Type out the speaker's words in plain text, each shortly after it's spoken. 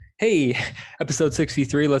Hey, episode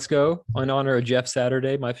 63. Let's go. In honor of Jeff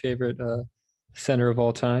Saturday, my favorite center of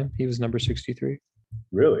all time. He was number 63.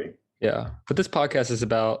 Really? Yeah. But this podcast is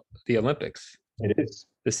about the Olympics, It is.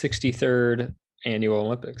 the 63rd annual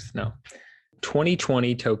Olympics. No,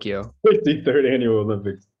 2020 Tokyo. 53rd annual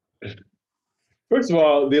Olympics. First of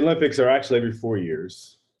all, the Olympics are actually every 4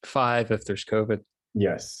 years. Five if there's COVID.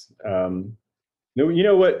 Yes. No, you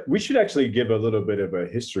know what? We should actually give a little bit of a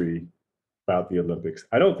history about the Olympics.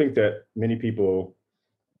 I don't think that many people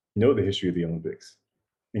know the history of the Olympics,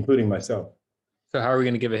 including myself. So, how are we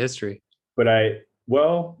going to give a history? But I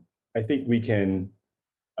think we can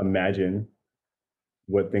imagine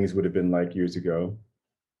what things would have been like years ago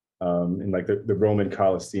in like the Roman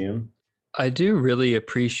Colosseum. I do really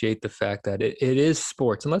appreciate the fact that it is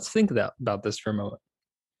sports. And let's think about this for a moment.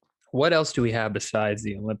 What else do we have besides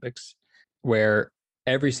the Olympics where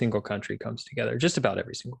every single country comes together, just about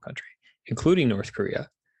every single country, including North Korea,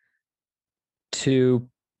 to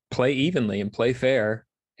play evenly and play fair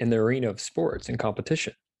in the arena of sports and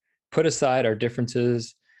competition? Put aside our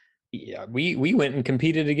differences. Yeah, we went and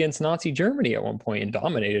competed against Nazi Germany at one point and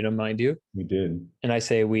dominated them, mind you. We did. And I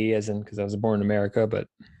say we as in because I was born in America, but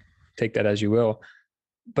take that as you will.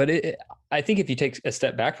 But I think if you take a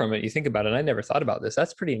step back from it, you think about it. And I never thought about this.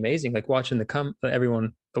 That's pretty amazing. Like watching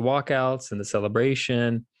everyone, the walkouts and the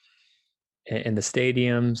celebration and the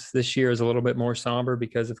stadiums. This year is a little bit more somber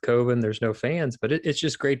because of COVID and there's no fans, but it's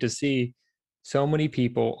just great to see so many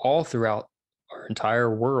people all throughout our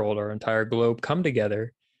entire world, our entire globe come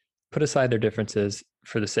together, put aside their differences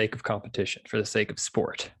for the sake of competition, for the sake of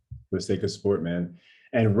sport. For the sake of sport, man.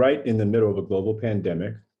 And right in the middle of a global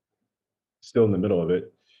pandemic, still in the middle of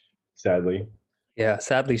it, sadly. Yeah,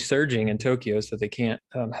 sadly surging in Tokyo, so they can't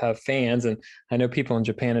have fans. And I know people in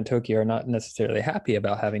Japan and Tokyo are not necessarily happy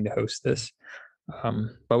about having to host this,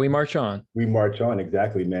 but we march on. We march on,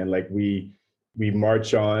 exactly, man. Like we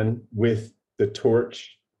march on with the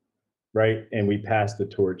torch, right? And we pass the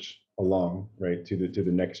torch along, right, to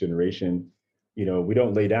the next generation. You know, we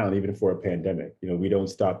don't lay down even for a pandemic. You know, we don't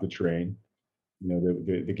stop the train. You know,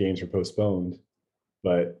 the games are postponed,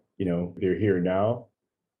 but you know, they're here now.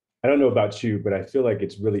 I don't know about you, but I feel like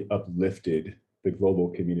it's really uplifted the global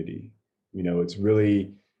community. You know, it's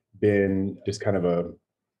really been just kind of a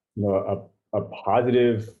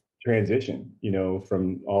positive transition, you know,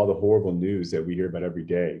 from all the horrible news that we hear about every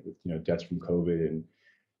day with, you know, deaths from COVID and,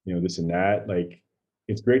 you know, this and that. Like,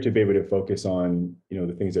 it's great to be able to focus on, you know,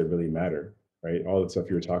 the things that really matter, right? All the stuff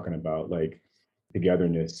you were talking about, like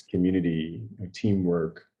togetherness, community, you know,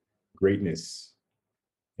 teamwork, greatness,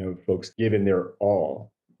 you know, folks giving their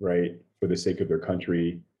all, right, for the sake of their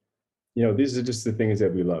country. You know, these are just the things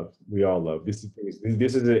that we love. We all love. This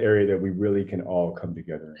is an area that we really can all come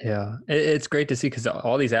together in. Yeah, it's great to see because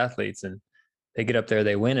all these athletes and they get up there,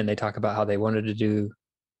 they win, and they talk about how they wanted to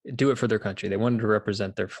do it for their country. They wanted to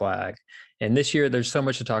represent their flag. And this year, there's so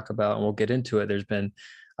much to talk about, and we'll get into it. There's been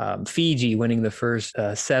Fiji winning the first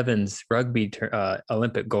sevens rugby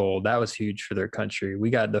Olympic gold. That was huge for their country. We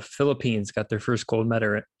got the Philippines got their first gold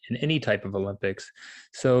medal in any type of Olympics.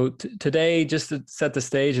 So today, just to set the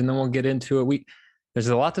stage, and then we'll get into it. There's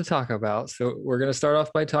a lot to talk about. So we're going to start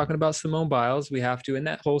off by talking about Simone Biles. We have to in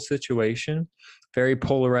that whole situation. Very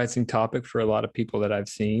polarizing topic for a lot of people that I've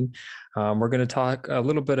seen. We're going to talk a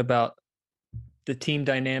little bit about the team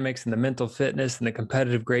dynamics and the mental fitness and the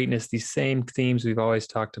competitive greatness, these same themes we've always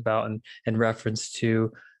talked about in reference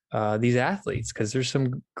to these athletes, because there's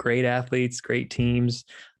some great athletes, great teams,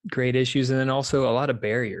 great issues. And then also a lot of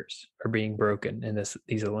barriers are being broken in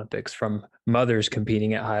these Olympics, from mothers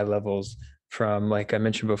competing at high levels, from, like I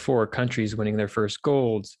mentioned before, countries winning their first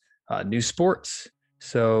golds, new sports.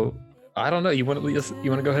 So I don't know. You want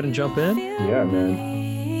to go ahead and jump in? Yeah, man.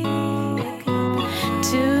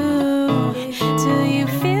 Do you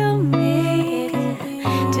feel me?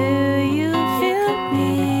 Do you feel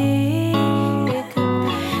me?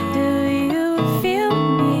 Do you feel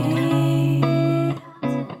me?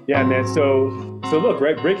 Yeah, man. So look,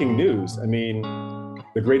 right? Breaking news. I mean,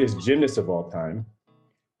 the greatest gymnast of all time,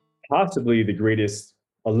 possibly the greatest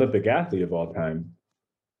Olympic athlete of all time,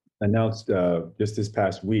 announced just this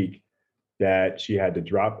past week that she had to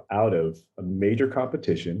drop out of a major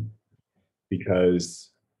competition because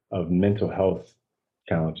of mental health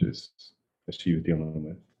challenges that she was dealing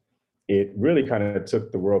with. It really kind of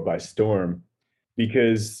took the world by storm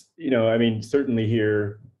because, you know, I mean, certainly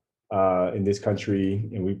here in this country,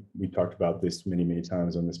 and we talked about this many, many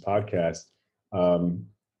times on this podcast, for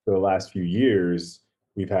the last few years,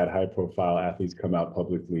 we've had high profile athletes come out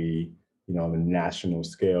publicly, you know, on a national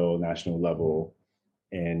scale, national level,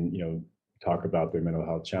 and, you know, talk about their mental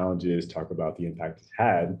health challenges, talk about the impact it's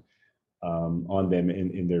had. on them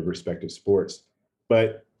in their respective sports.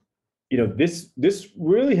 But this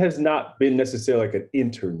really has not been necessarily like an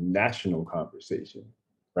international conversation,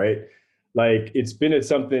 right? Like it's been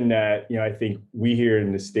something that I think we here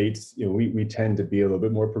in the States, we tend to be a little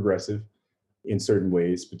bit more progressive in certain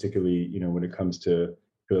ways, particularly when it comes to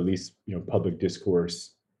at least public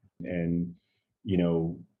discourse and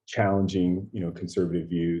challenging conservative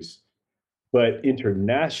views. But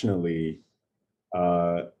internationally,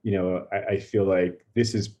 I feel like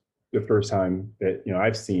this is the first time that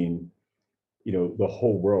I've seen the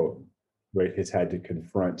whole world, right, has had to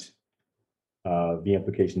confront the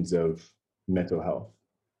implications of mental health,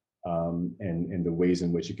 and the ways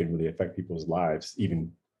in which it can really affect people's lives,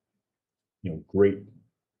 even great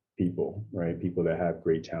people, right, people that have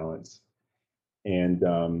great talents. And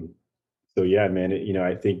so yeah, man,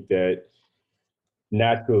 I think that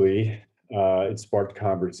naturally it sparked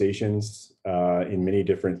conversations in many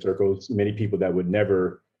different circles. Many people that would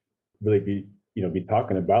never really be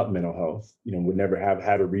talking about mental health, would never have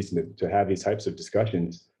had a reason to have these types of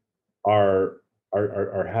discussions, are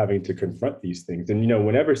having to confront these things. And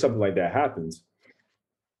whenever something like that happens,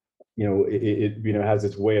 it has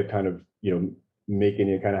this way of kind of making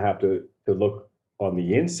you kind of have to look on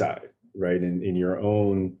the inside, right, in your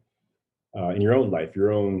own life,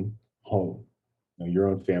 your own home, your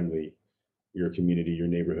own family, your community, your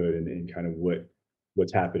neighborhood, and kind of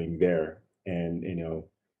what's happening there. And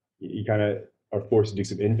you kind of are forced to do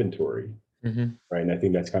some inventory, right? And I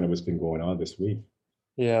think that's kind of what's been going on this week.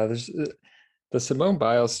 Yeah, there's the Simone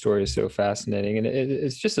Biles story is so fascinating, and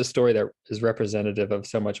it's just a story that is representative of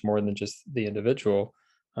so much more than just the individual.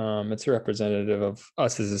 It's a representative of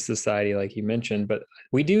us as a society, like you mentioned. But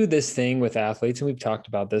we do this thing with athletes, and we've talked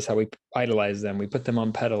about this, how we idolize them. We put them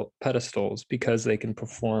on pedestals because they can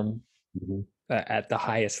perform at the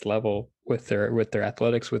highest level with their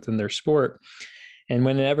athletics within their sport. And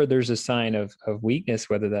whenever there's a sign of weakness,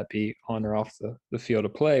 whether that be on or off the field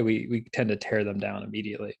of play, we tend to tear them down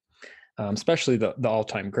immediately, especially the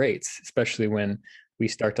all-time greats, especially when we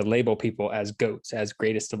start to label people as GOATs, as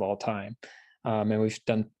greatest of all time. And we've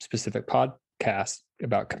done specific podcasts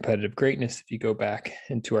about competitive greatness. If you go back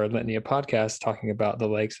into our litany of podcasts, talking about the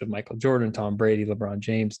likes of Michael Jordan, Tom Brady, LeBron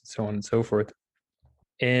James, and so on and so forth.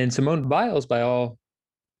 And Simone Biles, by all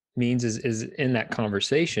means, is in that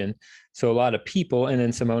conversation. So a lot of people, and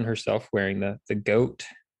then Simone herself wearing the GOAT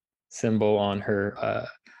symbol on her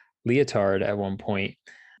leotard at one point,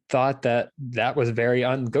 thought that was very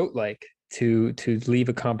un-GOAT-like to leave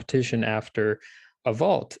a competition after a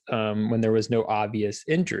vault when there was no obvious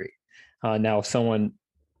injury. Now, if someone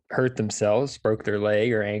hurt themselves, broke their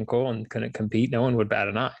leg or ankle and couldn't compete, no one would bat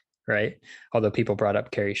an eye, right? Although people brought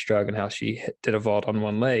up Carrie Strug and how she did a vault on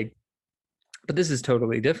one leg. But this is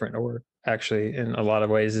totally different, or actually in a lot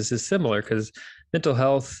of ways, this is similar, because mental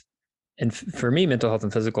health, and for me, mental health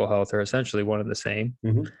and physical health are essentially one and the same.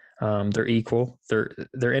 They're equal,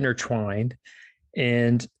 they're intertwined.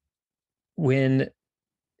 And when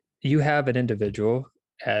you have an individual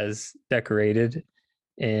as decorated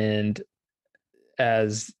and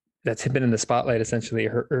as that's been in the spotlight essentially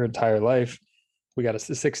her entire life, we got a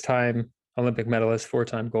 6-time Olympic medalist,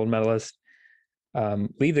 4-time gold medalist,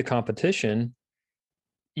 leave the competition,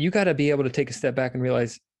 you got to be able to take a step back and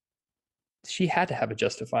realize she had to have a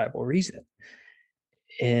justifiable reason.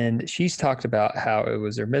 And she's talked about how it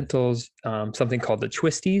was her mentals, something called the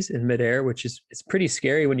twisties in midair, which it's pretty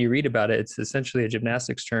scary when you read about it. It's essentially a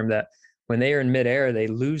gymnastics term that when they are in midair, they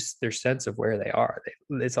lose their sense of where they are.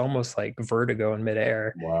 It's almost like vertigo in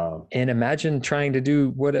midair. Wow. And imagine trying to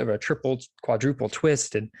do whatever, a triple, quadruple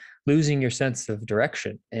twist and losing your sense of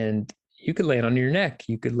direction. And you could land on your neck.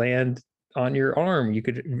 You could land on your arm. You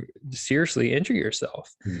could seriously injure yourself.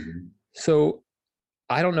 So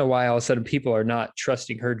I don't know why all of a sudden people are not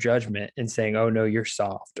trusting her judgment and saying, oh no, you're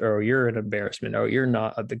soft, or you're an embarrassment, or you're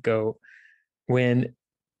not the GOAT. When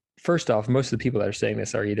first off, most of the people that are saying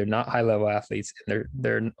this are either not high level athletes and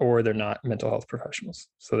they're not mental health professionals.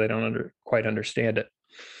 So they don't quite understand it.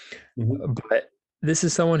 But this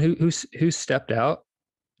is someone who stepped out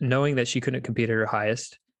knowing that she couldn't compete at her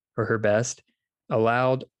highest or her best,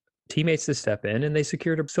 allowed teammates to step in, and they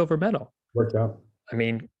secured a silver medal. Worked out. I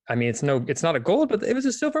mean, it's not a gold, but it was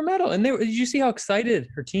a silver medal. And did you see how excited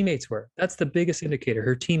her teammates were? That's the biggest indicator.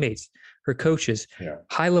 Her teammates, her coaches,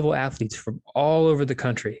 high-level athletes from all over the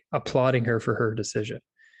country applauding her for her decision.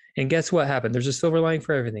 And guess what happened? There's a silver lining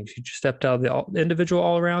for everything. She just stepped out of the individual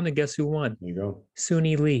all-around, and guess who won? There you go.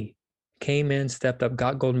 Suni Lee came in, stepped up,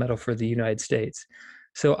 got gold medal for the United States.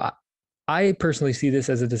 So I personally see this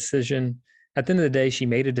as a decision. At the end of the day, she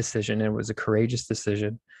made a decision, and it was a courageous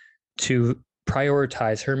decision to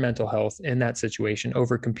prioritize her mental health in that situation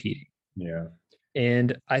over competing. Yeah.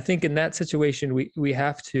 And I think in that situation, we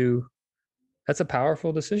have to, that's a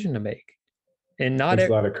powerful decision to make. And Takes a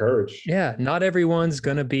lot of courage. yeah, not everyone's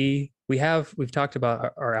going to be, we've talked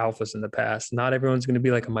about our alphas in the past. Not everyone's going to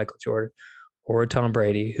be like a Michael Jordan or a Tom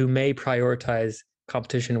Brady who may prioritize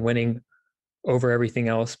competition winning over everything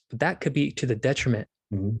else, but that could be to the detriment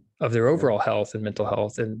of their overall health and mental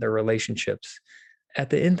health and their relationships. At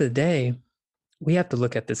the end of the day, we have to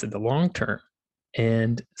look at this in the long term.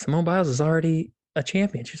 And Simone Biles is already a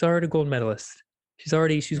champion. She's already a gold medalist.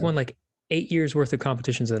 She's won like 8 years worth of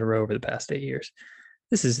competitions in a row over the past 8 years.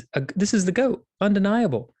 This is the GOAT,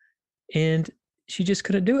 undeniable. And she just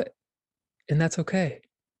couldn't do it. And that's okay.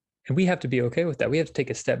 And we have to be okay with that. We have to take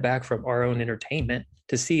a step back from our own entertainment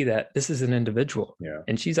to see that this is an individual. Yeah.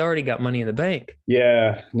 And she's already got money in the bank.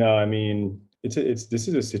 Yeah. No, I mean, this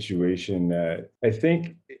is a situation that I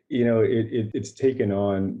think, it's taken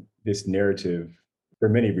on this narrative for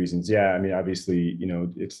many reasons. Yeah. I mean, obviously,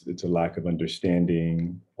 it's a lack of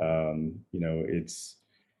understanding. It's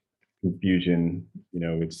confusion,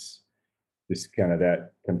 it's this kind of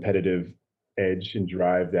that competitive edge and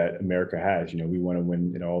drive that America has. We want to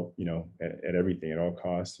win it all, at everything, at all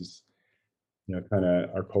costs. Is, kind of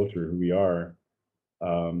our culture, who we are.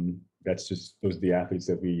 That's just, those are the athletes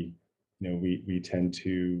that we tend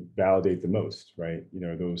to validate the most, right?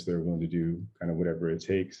 Those that are willing to do kind of whatever it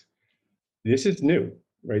takes. This is new,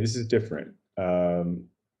 right? This is different. Having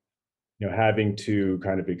to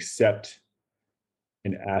kind of accept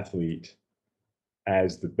an athlete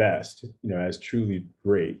as the best, as truly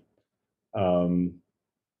great, but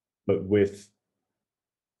with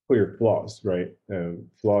clear flaws, right?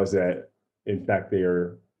 Flaws that, in fact, they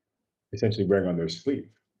are essentially wearing on their sleeve,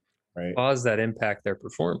 right? Flaws that impact their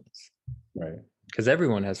performance. Right. Because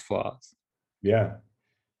everyone has flaws. Yeah.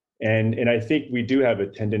 And I think we do have a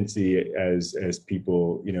tendency as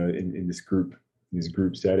people, in these group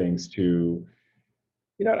settings to,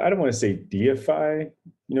 I don't want to say deify,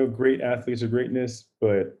 great athletes or greatness,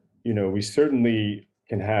 but, we certainly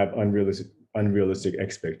can have unrealistic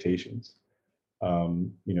expectations,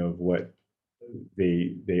 of what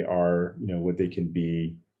they are, what they can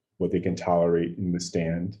be, what they can tolerate and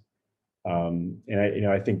withstand. And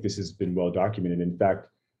I think this has been well documented. In fact,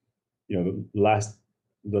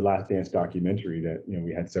 the Last Dance documentary that,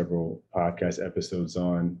 we had several podcast episodes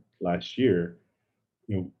on last year,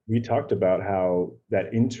 we talked about how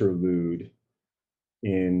that interlude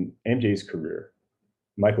in MJ's career,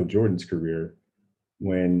 Michael Jordan's career,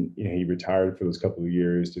 when he retired for those couple of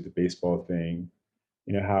years, did the baseball thing,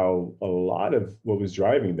 how a lot of what was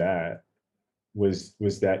driving that was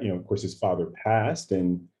that, of course, his father passed,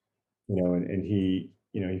 and and he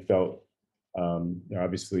felt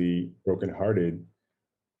obviously brokenhearted,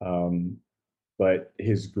 but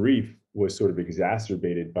his grief was sort of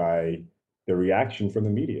exacerbated by the reaction from the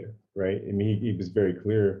media, right? I mean, he was very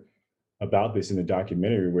clear about this in the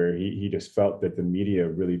documentary, where he just felt that the media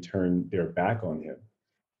really turned their back on him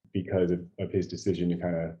because of his decision to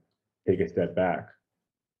kind of take a step back.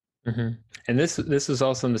 Mm-hmm. And this is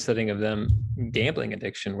also in the setting of them gambling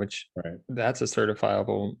addiction, which that's a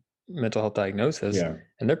certifiable mental health diagnosis. Yeah.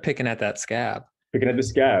 And they're picking at that scab. And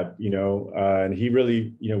he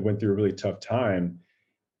really, went through a really tough time.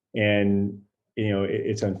 And,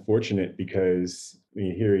 it's unfortunate because,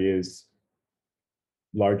 here he is,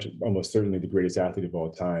 almost certainly the greatest athlete of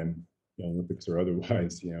all time, Olympics or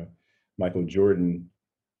otherwise, Michael Jordan.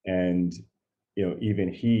 And,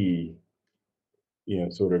 even he,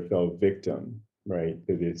 sort of fell victim, right,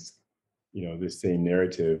 to this, this same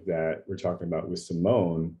narrative that we're talking about with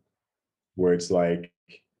Simone, where it's like,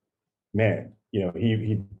 man,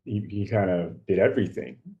 he kind of did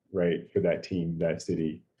everything right for that team, that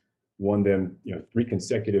city, won them, 3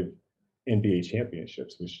 consecutive NBA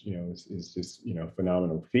championships, which, is just,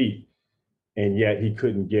 phenomenal feat. And yet he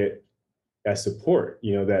couldn't get that support,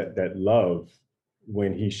 that love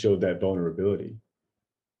when he showed that vulnerability.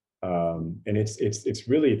 And it's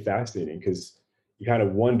really fascinating, because you kind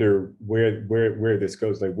of wonder where this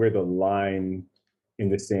goes, like where the line in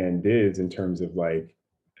the sand is in terms of like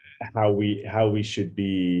how we should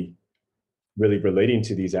be really relating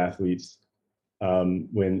to these athletes,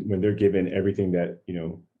 when they're given everything that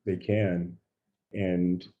they can,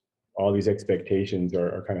 and all these expectations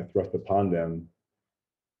are kind of thrust upon them,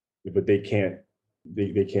 but they can't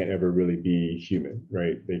ever really be human,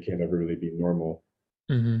 right? They can't ever really be normal.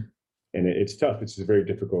 Mm-hmm. And it's tough. It's a very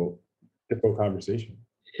difficult conversation.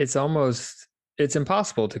 It's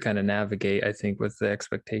impossible to kind of navigate, I think, with the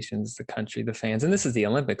expectations, the country, the fans. And this is the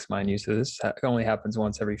Olympics, mind you. So this only happens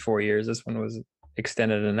once every 4 years. This one was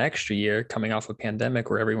extended an extra year coming off a pandemic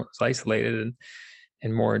where everyone was isolated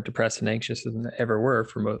and more depressed and anxious than they ever were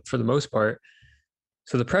for the most part.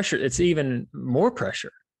 So the pressure, it's even more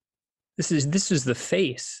pressure. This is the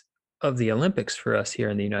face of the Olympics for us here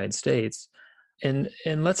in the United States. And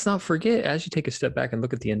let's not forget, as you take a step back and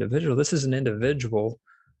look at the individual, this is an individual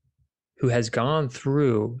who has gone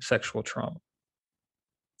through sexual trauma.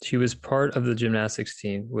 She was part of the gymnastics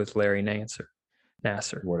team with Larry Nassar,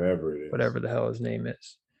 Whatever it is. whatever the hell his name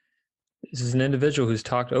is. This is an individual who's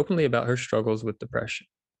talked openly about her struggles with depression,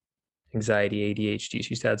 anxiety, ADHD.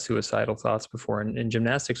 She's had suicidal thoughts before, and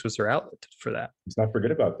gymnastics was her outlet for that. Let's not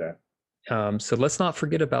forget about that. So let's not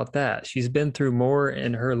forget about that. She's been through more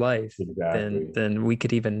in her life than we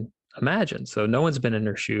could even imagine. So no one's been in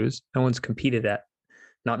her shoes. No one's competed at,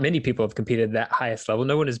 not many people have competed at that highest level.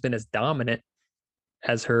 No one has been as dominant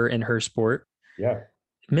as her in her sport. Yeah.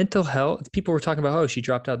 Mental health, people were talking about, oh, she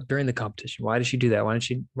dropped out during the competition. Why did she do that? Why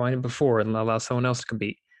didn't before and allow someone else to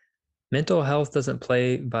compete? Mental health doesn't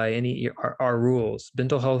play by any our rules.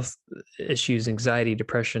 Mental health issues, anxiety,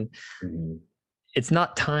 depression, it's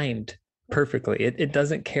not timed perfectly. It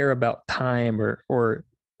doesn't care about time or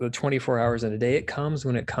the 24 hours in a day. It comes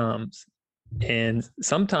when it comes. And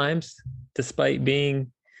sometimes, despite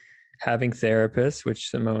having therapists, which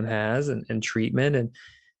Simone has, and treatment and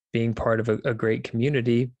being part of a great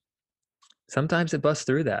community, sometimes it busts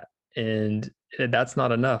through that. And that's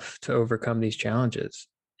not enough to overcome these challenges.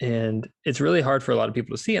 And it's really hard for a lot of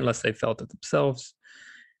people to see unless they felt it themselves.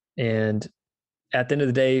 And at the end of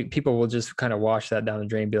the day, people will just kind of wash that down the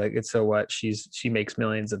drain and be like, it's so what? She makes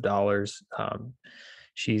millions of dollars.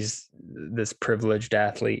 She's this privileged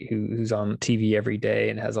athlete who's on TV every day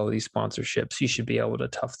and has all these sponsorships. She should be able to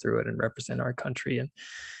tough through it and represent our country.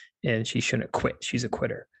 And she shouldn't quit. She's a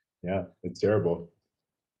quitter. Yeah, it's terrible.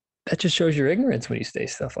 That just shows your ignorance when you say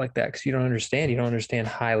stuff like that, because you don't understand. You don't understand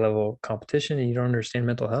high level competition, and you don't understand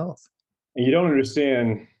mental health. And you don't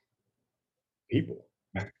understand people,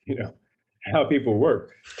 how people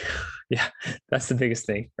work. Yeah, that's the biggest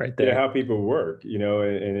thing right there. Yeah, how people work,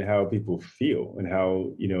 and how people feel, and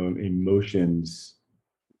how, emotions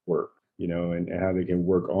work, and how they can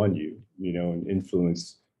work on you, and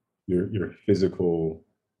influence your physical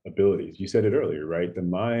abilities. You said it earlier, right? The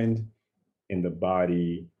mind and the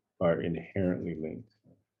body are inherently linked.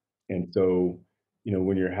 And so,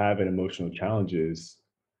 when you're having emotional challenges,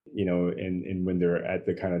 and when they're at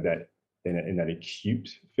the kind of that, in that acute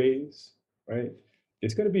phase, right?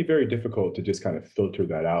 It's going to be very difficult to just kind of filter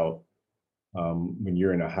that out when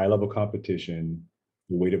you're in a high level competition,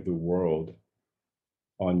 the weight of the world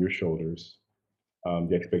on your shoulders,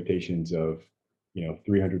 the expectations of,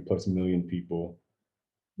 300 plus million people,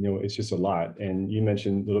 it's just a lot. And you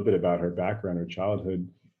mentioned a little bit about her background, her childhood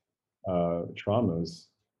traumas,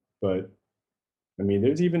 but I mean,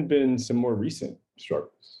 there's even been some more recent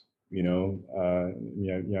struggles, it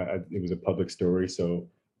was a public story, so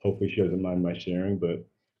hopefully she doesn't mind my sharing, but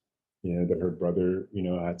that her brother,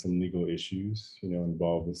 had some legal issues,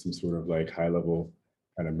 involved with some sort of like high level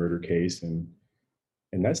kind of murder case. And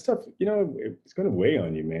that stuff, it's going to weigh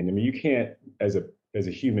on you, man. I mean, you can't, as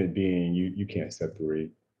a human being, you can't separate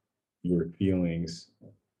your feelings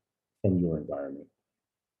from your environment.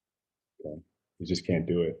 You just can't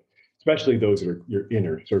do it. Especially those that are your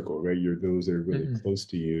inner circle, right? Those that are really close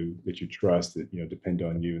to you, that you trust, that, depend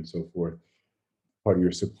on you and so forth. Part of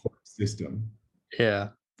your support system. Yeah.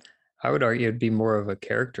 I would argue it'd be more of a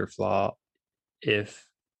character flaw if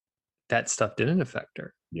that stuff didn't affect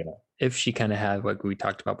her. Yeah. If she kind of had, like we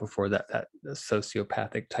talked about before, that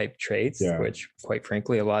sociopathic type traits, which quite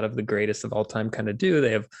frankly, a lot of the greatest of all time kind of do.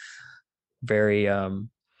 They have very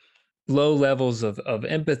low levels of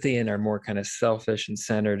empathy and are more kind of selfish and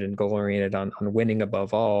centered and goal oriented on winning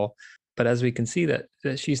above all. But as we can see that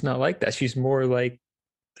she's not like that. She's more like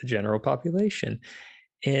the general population.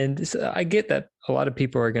 And so I get that a lot of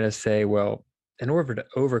people are going to say, well, in order to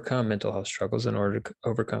overcome mental health struggles, in order to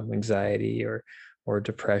overcome anxiety or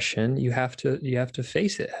depression, you have to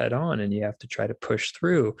face it head on, and you have to try to push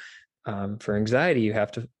through. For anxiety, you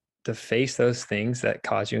have to face those things that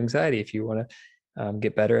cause you anxiety. If you want to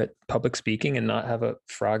get better at public speaking and not have a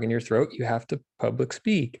frog in your throat, you have to public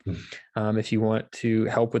speak. If you want to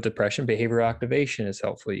help with depression, behavioral activation is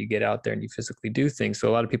helpful. You get out there and you physically do things. So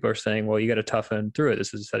a lot of people are saying, well, you got to toughen through it.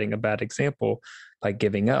 This is setting a bad example by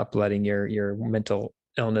giving up, letting your mental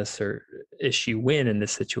illness or issue win in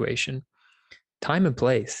this situation. Time and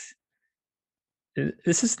place.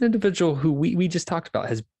 This is an individual who we just talked about,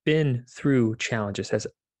 has been through challenges, has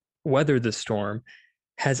weathered the storm,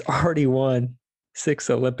 has already won 6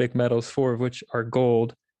 Olympic medals, 4 of which are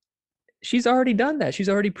gold. She's already done that. She's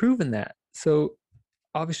already proven that. So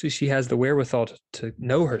obviously she has the wherewithal to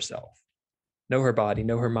know herself, know her body,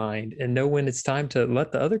 know her mind, and know when it's time to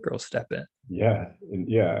let the other girls step in.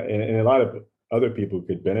 And a lot of other people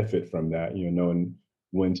could benefit from that, knowing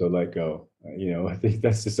when to let go. I think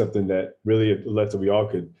that's just something that really lets we all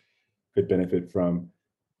could benefit from.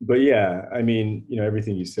 But yeah, I mean,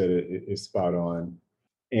 everything you said is spot on.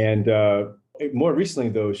 And more recently,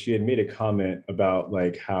 though, she had made a comment about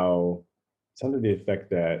like how something to the effect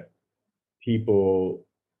that people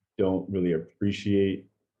don't really appreciate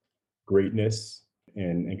greatness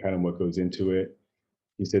and kind of what goes into it.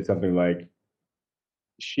 He said something like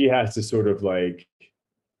she has to sort of like,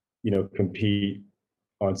 compete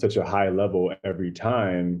on such a high level every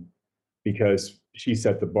time because she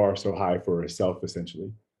set the bar so high for herself,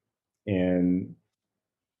 essentially. And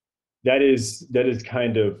that is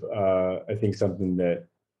kind of I think something that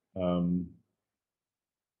um,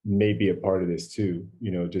 may be a part of this too.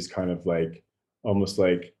 Just kind of like almost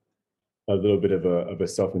like a little bit of a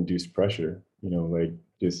self-induced pressure. Like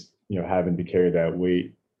just having to carry that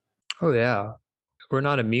weight. Oh yeah. We're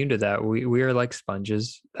not immune to that. We are like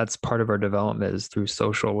sponges. That's part of our development is through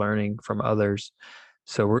social learning from others.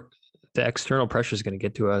 So the external pressure is going to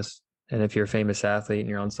get to us. And if you're a famous athlete and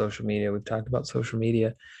you're on social media, we've talked about social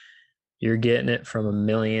media, you're getting it from a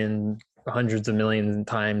million, hundreds of millions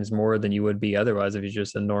times more than you would be otherwise if you're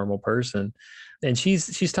just a normal person. And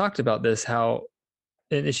she's talked about this, how,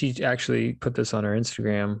 and she actually put this on her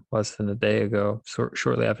Instagram less than a day ago,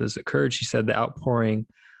 shortly after this occurred. She said the outpouring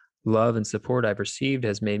love and support I've received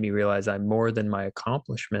has made me realize I'm more than my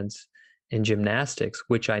accomplishments in gymnastics,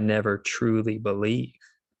 which I never truly believed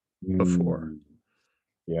before. Mm,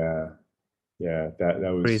 yeah, yeah, that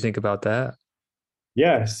What do you was think about that?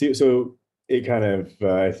 yeah. See, so it kind of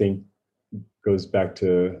I think goes back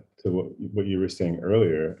to what you were saying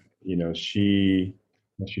earlier. She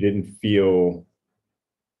didn't feel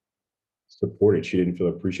supported. She didn't feel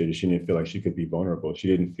appreciated. She didn't feel like she could be vulnerable. She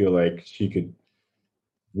didn't feel like she could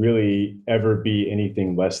really ever be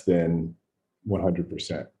anything less than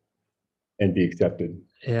 100% and be accepted.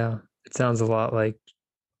 Yeah, it sounds a lot like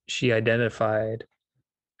she identified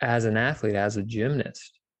as an athlete, as a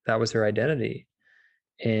gymnast. That was her identity.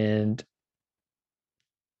 And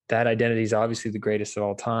that identity is obviously the greatest of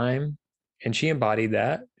all time. And she embodied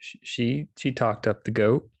that. She talked up the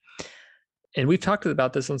GOAT. And we've talked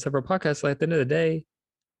about this on several podcasts. Like at the end of the day,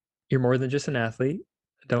 you're more than just an athlete.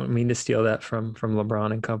 I don't mean to steal that from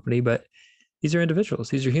LeBron and company, but these are individuals.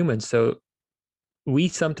 These are humans. So we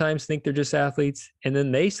sometimes think they're just athletes, and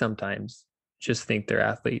then they sometimes just think they're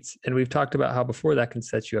athletes. And we've talked about how before that can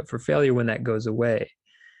set you up for failure when that goes away,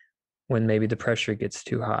 when maybe the pressure gets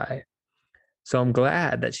too high. So I'm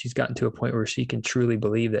glad that she's gotten to a point where she can truly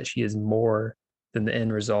believe that she is more than the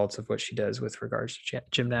end results of what she does with regards to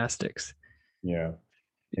gymnastics. Yeah,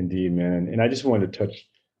 indeed, man. And I just wanted to touch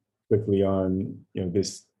quickly on a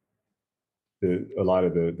lot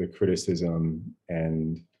of the criticism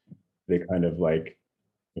and the kind of like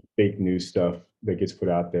fake news stuff that gets put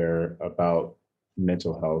out there about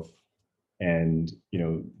mental health and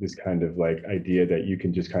this kind of like idea that you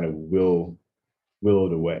can just kind of will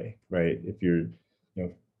it away, right? If you're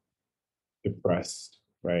depressed,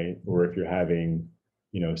 right, or if you're having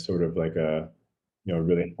sort of like a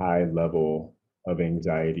really high level of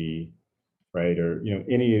anxiety, right, or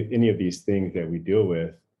any of these things that we deal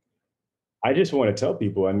with. I just want to tell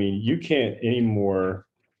people, I mean, you can't anymore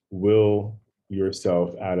will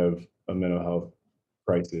yourself out of a mental health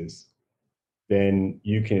crisis than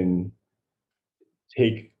you can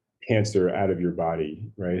take cancer out of your body,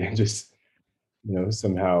 right? And just,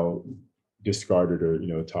 somehow discard it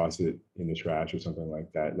or, toss it in the trash or something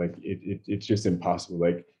like that. Like it's just impossible.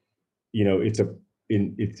 Like, it's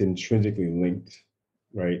intrinsically linked,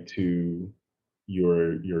 right, to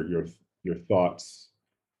your thoughts,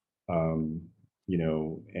 and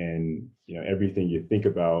everything you think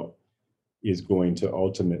about is going to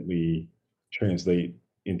ultimately translate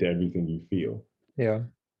into everything you feel. Yeah.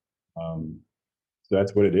 Um, so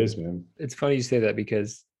that's what it is, man. It's funny you say that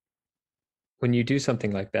because when you do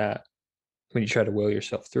something like that, when you try to will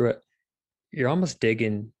yourself through it, you're almost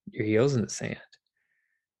digging your heels in the sand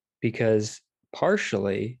because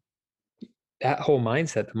partially that whole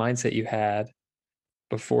mindset, the mindset you had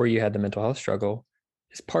before you had the mental health struggle,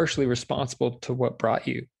 is partially responsible to what brought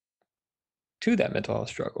you to that mental health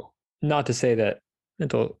struggle. Not to say that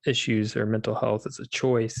mental issues or mental health is a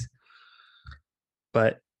choice,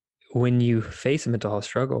 but when you face a mental health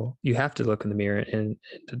struggle, you have to look in the mirror and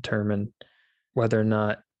determine whether or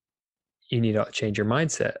not you need to change your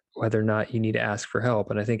mindset, whether or not you need to ask for help.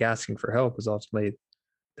 And I think asking for help is ultimately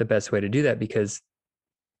the best way to do that because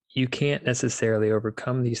you can't necessarily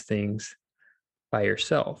overcome these things by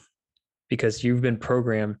yourself because you've been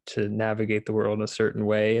programmed to navigate the world in a certain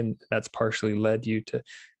way. And that's partially led you to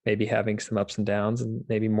maybe having some ups and downs and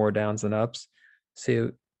maybe more downs than ups.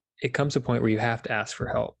 So it comes to a point where you have to ask for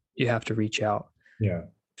help. You have to reach out, Yeah.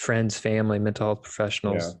 friends, family, mental health Yeah.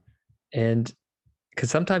 professionals. And because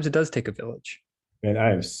sometimes it does take a village. And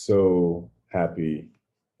I am so happy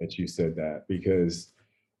that you said that because,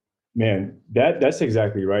 man, that's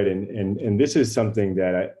exactly right. And this is something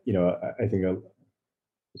that I think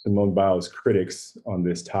Simone Biles' critics on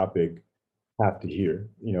this topic have to hear.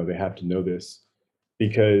 They have to know this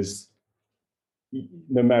because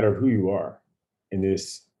no matter who you are, and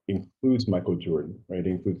this includes Michael Jordan, right? It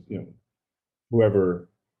includes whoever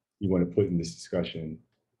you want to put in this discussion.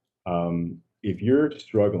 If you're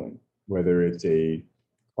struggling, whether it's a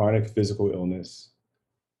chronic physical illness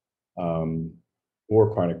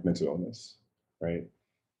or chronic mental illness, right?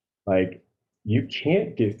 Like you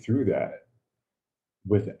can't get through that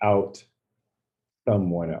without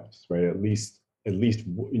someone else, right? At least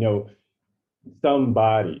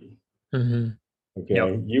somebody. Mm-hmm. Okay,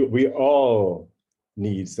 Yep. we all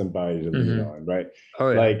need somebody to lean Mm-hmm. on, right?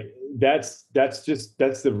 Oh yeah. Like that's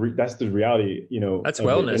the reality, That's of it.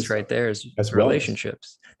 And wellness right there is that's wellness.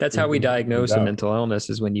 relationships. That's how we No diagnose a doubt. mental illness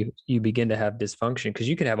is when you begin to have dysfunction because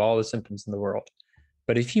you can have all the symptoms in the world.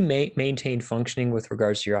 But if you maintain functioning with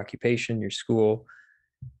regards to your occupation, your school,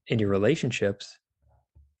 and your relationships,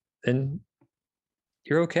 then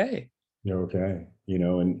you're okay. You're okay.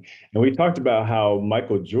 And we talked about how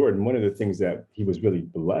Michael Jordan, one of the things that he was really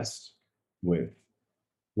blessed with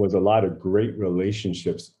was a lot of great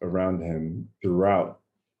relationships around him throughout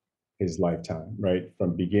his lifetime, right?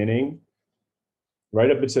 From beginning right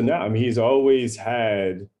up until now. I mean, he's always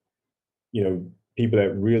had, people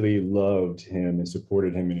that really loved him and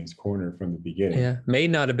supported him in his corner from the beginning. Yeah. May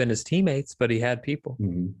not have been his teammates, but he had people.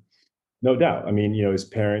 Mhm. No doubt. I mean, his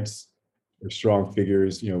parents are strong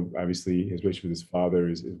figures. Obviously his relationship with his father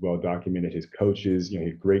is well documented. His coaches, he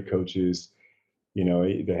had great coaches.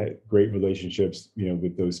 They had great relationships,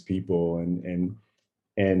 with those people and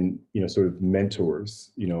sort of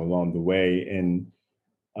mentors, along the way. And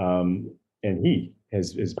he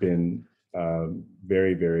has been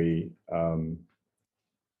very, very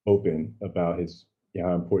open about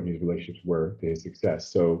how important his relationships were to his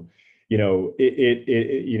success. So, you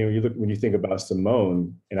look when you think about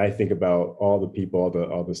Simone, and I think about all the people,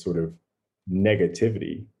 all the sort of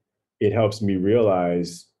negativity. It helps me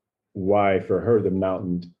realize why, for her, the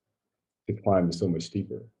mountain to climb is so much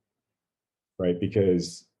steeper, right?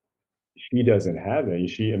 Because she doesn't have that.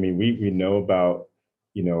 I mean, we know about,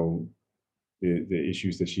 the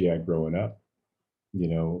issues that she had growing up,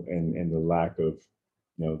 and the lack of,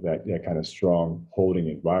 that kind of strong holding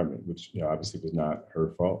environment, which, obviously was not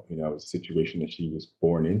her fault. It was a situation that she was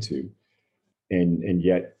born into. And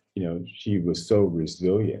yet, she was so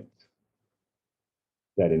resilient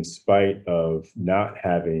that in spite of not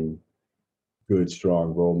having good,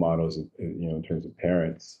 strong role models, in terms of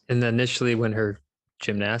parents. And then initially when her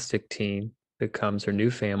gymnastic team becomes her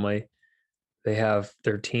new family, they have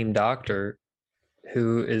their team doctor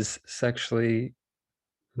who is sexually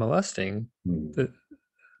molesting the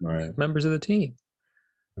Right. members of the team.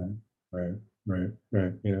 Right.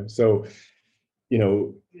 So,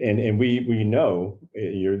 and we know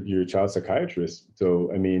you're a child psychiatrist.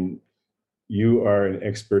 So, I mean, you are an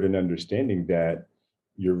expert in understanding that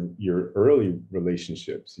your early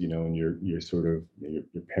relationships, and your sort of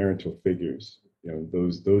your parental figures,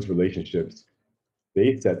 those relationships,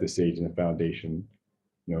 they set the stage and the foundation,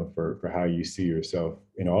 for how you see yourself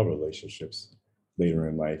in all relationships later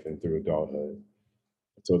in life and through adulthood.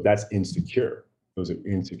 So if that's insecure, those are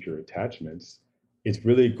insecure attachments, it's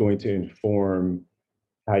really going to inform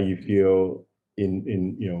how you feel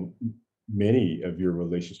in many of your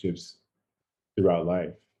relationships throughout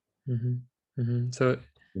life. Mm-hmm. Mm-hmm. So,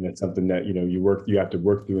 And that's something that you have to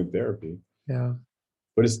work through in therapy. yeah,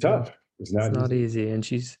 But it's tough. It's not easy. And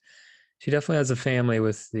she definitely has a family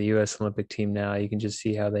with the U.S. Olympic team now. You can just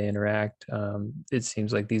see how they interact. It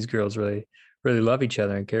seems like these girls really, really love each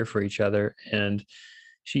other and care for each other. And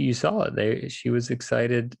you saw it. She was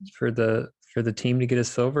excited for the team to get a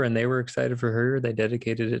silver, and they were excited for her. They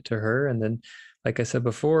dedicated it to her. And then, like I said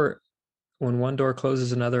before, when one door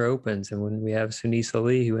closes, another opens. And when we have Sunisa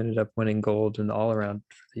Lee, who ended up winning gold in the all around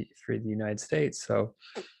for the United States. So,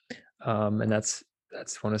 and that's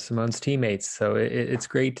one of Simone's teammates. So it's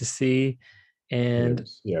great to see. And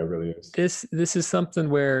yeah, it really is. This is something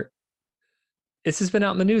where this has been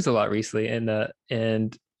out in the news a lot recently,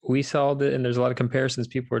 and we saw that, and there's a lot of comparisons.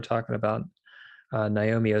 People were talking about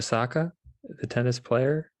Naomi Osaka, the tennis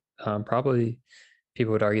player, Probably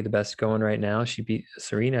people would argue the best going right now. She beat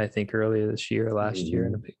Serena, I think, earlier this year, last year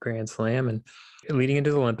in a big Grand Slam, and leading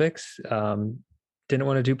into the Olympics. Didn't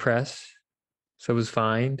want to do press, so was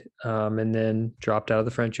fined, and then dropped out of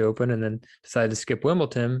the French Open, and then decided to skip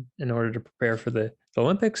Wimbledon in order to prepare for the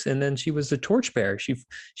Olympics. And then she was the torchbearer.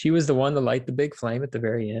 She was the one to light the big flame at the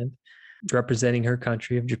very end, representing her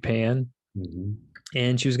country of Japan. Mm-hmm.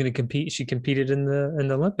 And she was going to compete. She competed in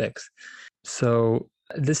the Olympics. So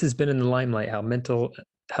this has been in the limelight, how mental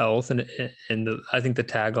health and I think the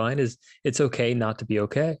tagline is it's okay not to be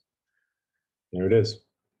okay. There it is.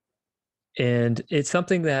 And it's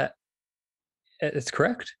something that it's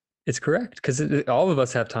correct. It's correct because all of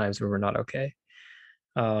us have times where we're not okay.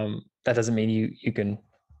 That doesn't mean you can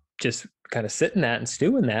just kind of sit in that and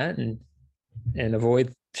stew in that and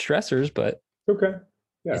avoid stressors, but Okay.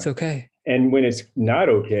 Yeah. it's okay. And when it's not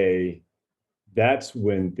okay, that's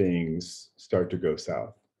when things start to go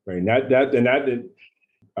south, right? And that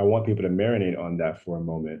I want people to marinate on that for a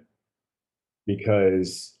moment,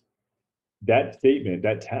 because that statement,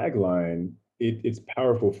 that tagline, it's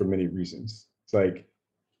powerful for many reasons. It's like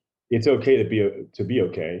it's okay to be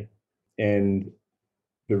okay, and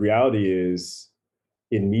the reality is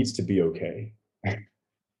it needs to be okay.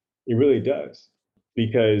 It really does,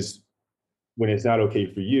 because when it's not okay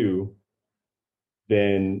for you,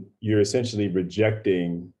 then you're essentially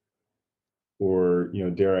rejecting, or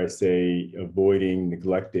dare I say, avoiding,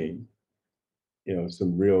 neglecting,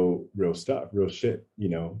 some real stuff, real shit,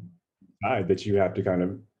 that you have to kind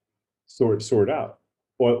of sort out.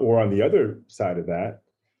 Or on the other side of that,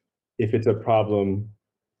 if it's a problem,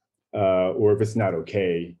 or if it's not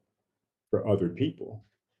okay for other people,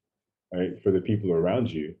 right, for the people around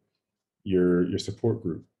you, your support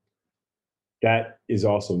group, that is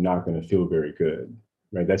also not going to feel very good,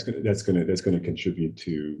 right? That's going to contribute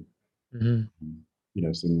to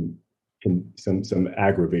some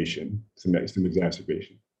aggravation, some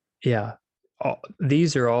exacerbation. Yeah.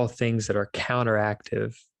 These are all things that are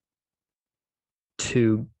counteractive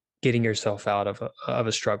to getting yourself out of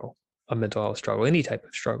a struggle, a mental health struggle, any type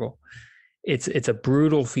of struggle. It's a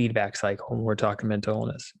brutal feedback cycle when we're talking mental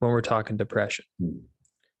illness, when we're talking depression.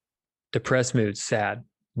 Depressed mood, sad,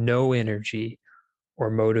 no energy or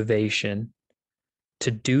motivation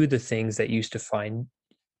to do the things that used to find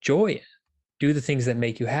joy in, do the things that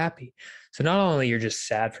make you happy. So not only you're just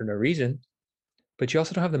sad for no reason, but you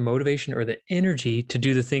also don't have the motivation or the energy to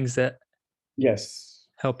do the things that Yes,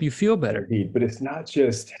 help you feel better. indeed. But it's not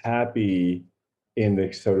just happy in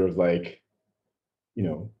the sort of like,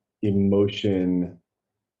 emotion,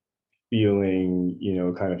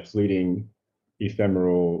 feeling, kind of fleeting,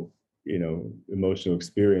 ephemeral, emotional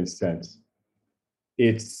experience sense.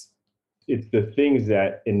 It's the things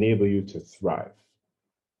that enable you to thrive,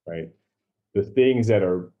 right? The things that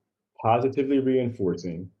are positively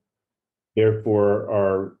reinforcing, therefore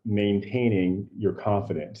are maintaining your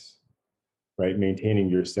confidence, right? Maintaining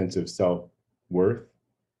your sense of self-worth,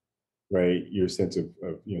 right? Your sense of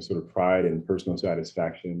sort of pride and personal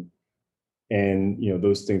satisfaction. And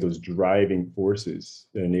those things, those driving forces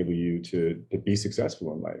that enable you to be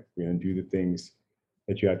successful in life, and do the things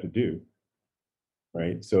that you have to do,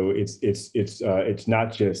 right? So it's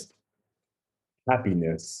not just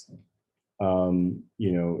happiness.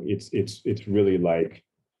 It's really like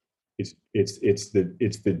it's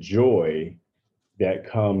the joy that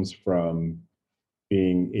comes from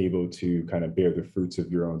being able to kind of bear the fruits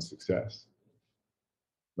of your own success,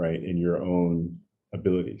 right, and your own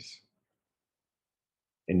abilities.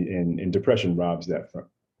 And depression robs you of that.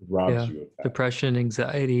 Depression,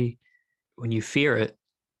 anxiety, when you fear it,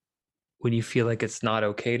 when you feel like it's not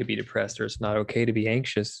okay to be depressed or it's not okay to be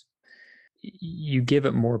anxious, you give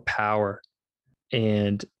it more power,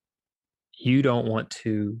 and you don't want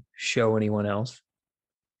to show anyone else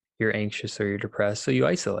you're anxious or you're depressed, so you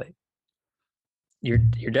isolate. You're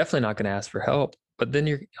definitely not going to ask for help, but then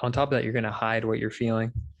you're on top of that, you're going to hide what you're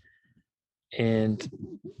feeling. And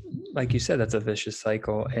like you said, that's a vicious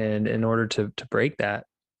cycle. And in order to break that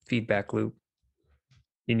feedback loop,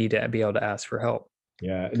 you need to be able to ask for help.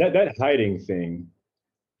 Yeah, that hiding thing,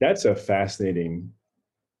 that's a fascinating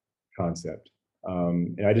concept.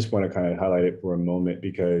 And I just want to kind of highlight it for a moment,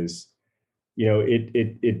 because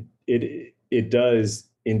it does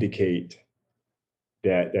indicate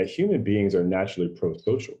that human beings are naturally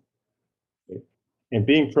pro-social. And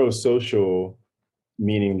being pro-social,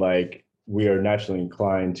 meaning like we are naturally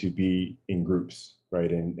inclined to be in groups,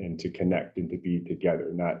 right? And to connect and to be together,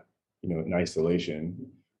 not, in isolation.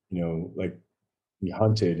 Like we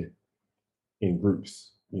hunted in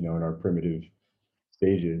groups, in our primitive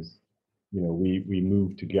stages. we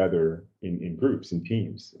move together in groups and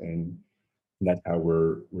teams, and that's how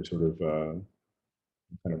we're sort of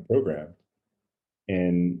kind of programmed.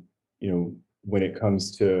 And when it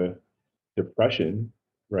comes to depression,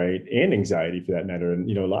 right, and anxiety for that matter, and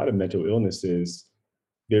a lot of mental illnesses,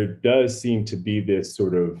 there does seem to be this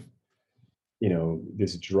sort of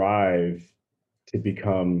this drive to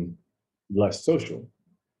become less social,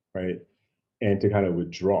 right, and to kind of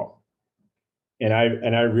withdraw. And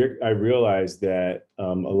I realized that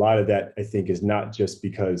a lot of that, I think, is not just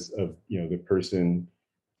because of the person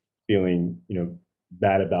feeling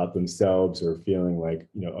bad about themselves, or feeling like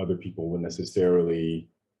other people will necessarily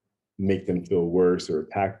make them feel worse or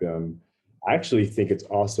attack them. I actually think it's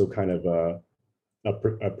also kind of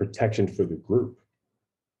a protection for the group,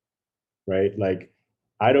 right? Like,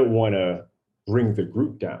 I don't want to bring the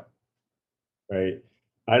group down, right?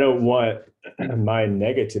 I don't want my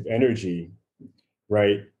negative energy,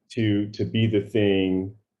 right, to be the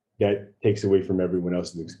thing that takes away from everyone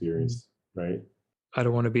else's experience, right? I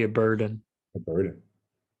don't want to be a burden. A burden.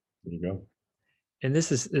 There you go. And this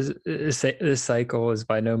cycle is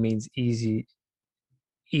by no means easy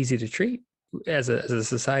to treat. As a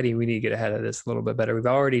society, we need to get ahead of this a little bit better. We've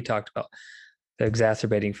already talked about the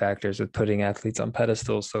exacerbating factors with putting athletes on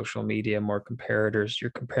pedestals, social media, more comparators.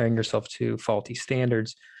 You're comparing yourself to faulty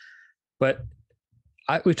standards. But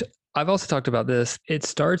I've also talked about this. It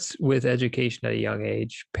starts with education at a young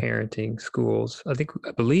age, parenting, schools. I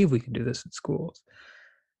believe we can do this in schools,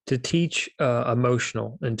 to teach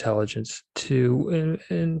emotional intelligence,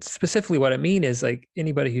 and specifically what I mean is, like,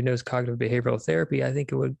 anybody who knows cognitive behavioral therapy, I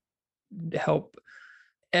think it would help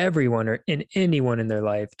everyone or anyone in their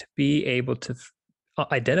life to be able to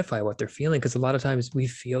identify what they're feeling. Because a lot of times we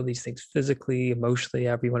feel these things physically, emotionally,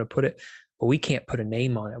 however you want to put it, but we can't put a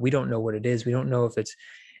name on it. We don't know what it is. We don't know if it's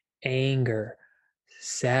anger,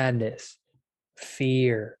 sadness,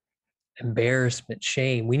 fear, embarrassment,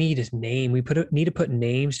 shame. We need a name. We need to put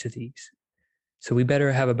names to these. So we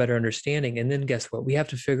better have a better understanding. And then guess what? We have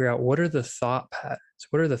to figure out, what are the thought patterns?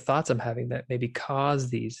 What are the thoughts I'm having that maybe cause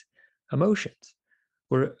these emotions?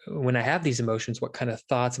 When I have these emotions, what kind of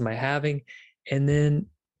thoughts am I having? And then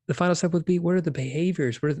the final step would be, what are the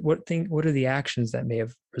behaviors? What are the actions that may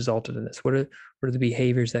have resulted in this? What are the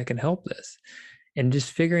behaviors that can help this? And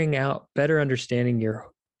just figuring out, better understanding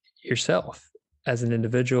yourself as an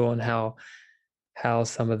individual, and how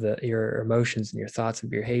some of your emotions and your thoughts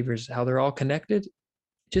and behaviors, how they're all connected.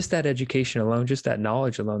 Just that education alone, just that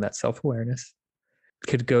knowledge alone, that self-awareness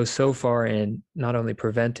could go so far in not only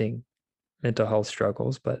preventing mental health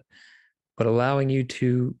struggles, but allowing you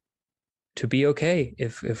to be okay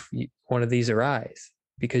if one of these arise,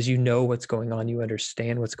 because you know what's going on, you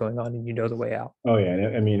understand what's going on, and you know the way out. Oh yeah,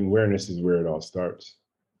 and I mean, awareness is where it all starts.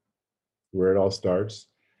 Where it all starts.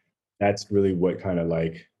 That's really what kind of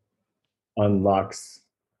like unlocks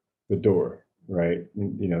the door, right?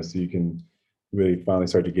 So you can really finally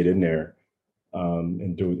start to get in there,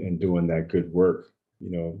 and doing that good work,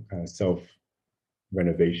 kind of self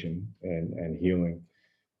renovation and healing.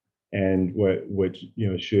 And what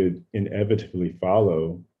should inevitably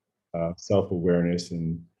follow self awareness,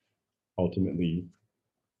 and ultimately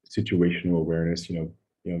situational awareness.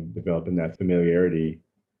 Developing that familiarity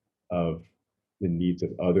of the needs of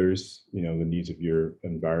others, the needs of your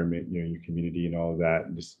environment, your community, and all of that,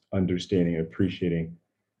 and just understanding, appreciating,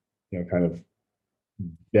 kind of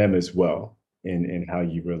them as well, and how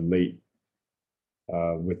you relate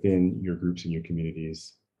within your groups and your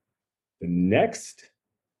communities. The next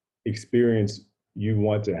experience you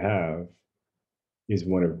want to have is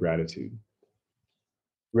one of gratitude.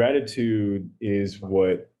 Gratitude is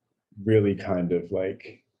what really kind of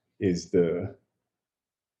like is the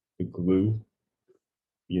glue.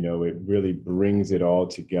 It really brings it all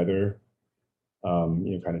together.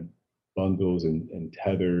 Kind of bundles and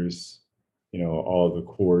tethers, all the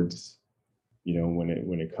chords. When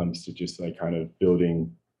it comes to just like kind of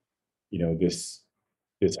building,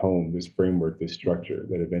 this home, this framework, this structure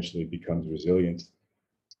that eventually becomes resilience.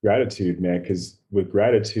 Gratitude, man, because with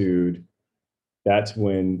gratitude, that's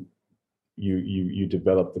when you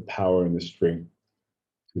develop the power and the strength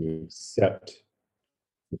to accept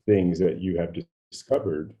the things that you have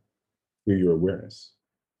discovered through your awareness.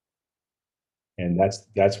 And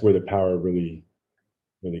that's where the power really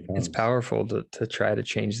comes. It's powerful to try to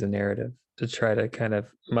change the narrative, to try to kind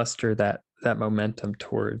of muster that momentum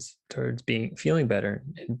towards feeling better,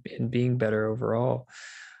 and being better overall,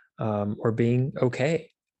 or being okay,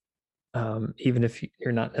 even if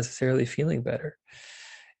you're not necessarily feeling better.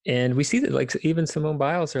 And we see that, like, even Simone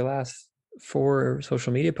Biles, her last 4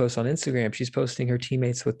 social media posts on Instagram, she's posting her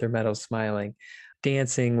teammates with their medals smiling.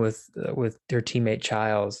 dancing with her teammate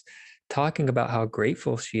Childs, talking about how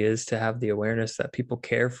grateful she is to have the awareness that people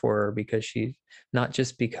care for her because she's not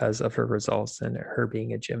just because of her results and her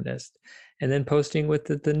being a gymnast, and then posting with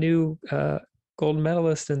the new gold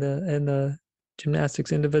medalist in the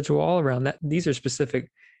gymnastics individual all around. That these are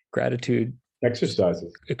specific gratitude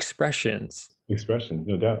Exercises, expressions, expression,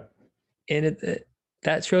 no doubt. and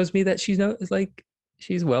that shows me that she's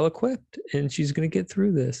well equipped and she's going to get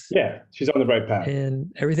through this. Yeah, she's on the right path.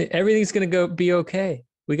 And everything's going to be okay.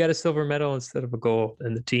 We got a silver medal instead of a gold,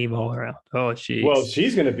 and the team all around. Oh, geez. Well,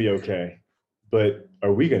 she's going to be okay, but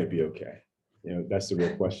are we going to be okay? That's the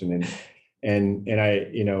real question. And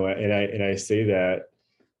I say that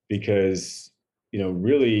because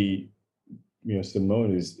really,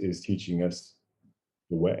 Simone is teaching us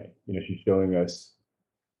the way. She's showing us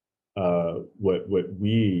what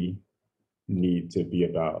we need to be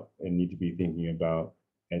about and need to be thinking about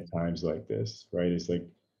at times like this, right? It's like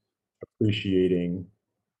appreciating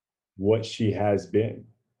what she has been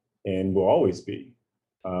and will always be,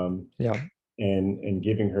 Yeah. and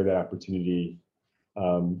giving her that opportunity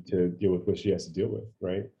to deal with what she has to deal with,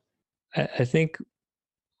 right? I think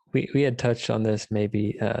we had touched on this,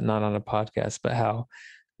 maybe not on a podcast, but how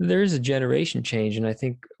there's a generation change. And I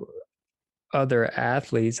think other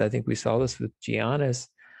athletes, I think we saw this with Giannis,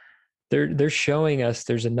 they're showing us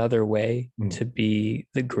there's another way to be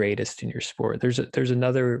the greatest in your sport. There's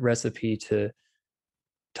another recipe to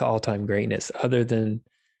all-time greatness other than,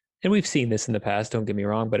 and we've seen this in the past, don't get me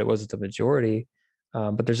wrong, but it wasn't the majority.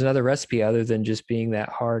 But there's another recipe other than just being that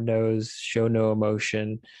hard-nosed, show no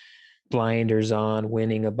emotion, blinders on,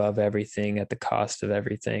 winning above everything at the cost of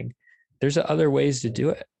everything. There's other ways to do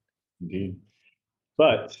it. Indeed.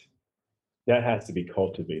 But that has to be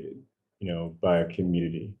cultivated, by a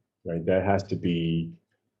community, right? That has to be,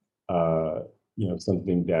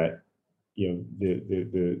 something that,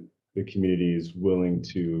 the community is willing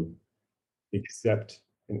to accept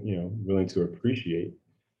and, willing to appreciate.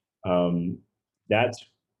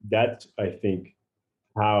 That's I think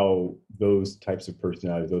how those types of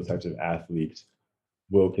personalities, those types of athletes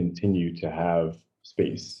will continue to have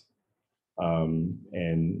space, and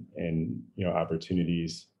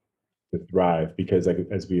opportunities to thrive, because like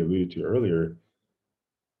as we alluded to earlier,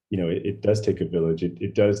 it does take a village.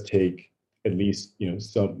 It does take at least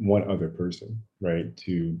one other person, right,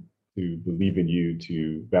 to believe in you,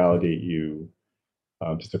 to validate you,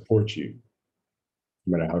 to support you,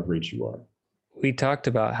 no matter how great you are. We talked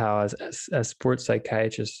about how as sports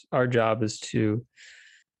psychiatrists, our job is to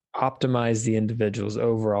optimize the individual's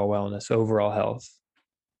overall wellness, overall health,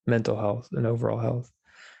 mental health, and overall health,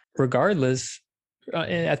 regardless,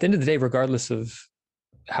 at the end of the day, regardless of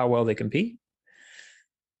how well they compete.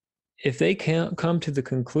 If they can't come to the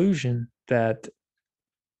conclusion that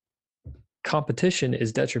competition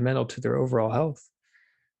is detrimental to their overall health,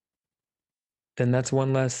 then that's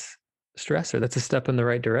one less stressor. That's a step in the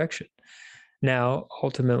right direction. Now,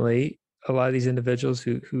 ultimately, a lot of these individuals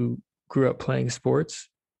who grew up playing sports,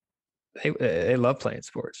 they love playing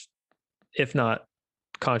sports, if not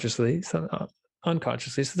consciously,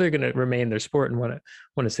 unconsciously. So they're going to remain their sport and want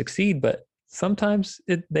to succeed. But sometimes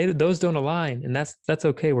those don't align, and that's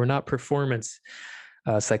okay. We're not performance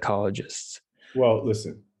psychologists. Well,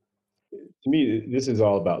 listen, to me, this is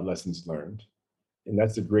all about lessons learned, and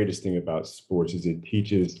that's the greatest thing about sports is it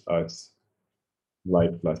teaches us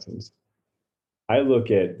life lessons. I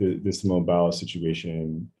look at the Simone Biles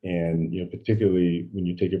situation, and particularly when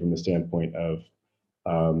you take it from the standpoint of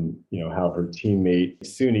how her teammate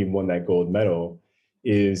Suni won that gold medal,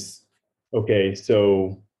 is okay.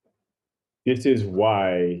 So this is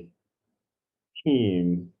why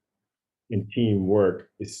team and teamwork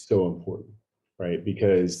is so important, right?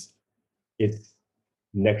 Because it's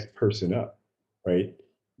next person up, right?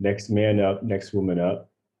 Next man up, next woman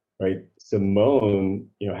up, right? Simone,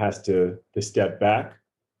 has to step back,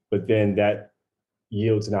 but then that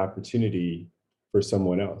yields an opportunity for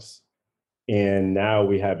someone else. And now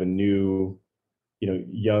we have a new,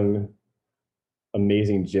 young,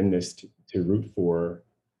 amazing gymnast to root for,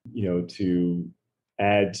 to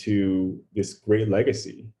add to this great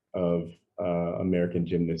legacy of American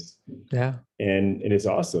gymnasts. Yeah. And it's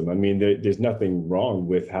awesome. I mean, there's nothing wrong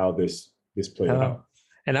with how this played out.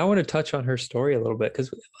 And I want to touch on her story a little bit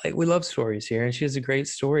because we love stories here, and she has a great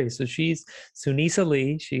story. So she's Sunisa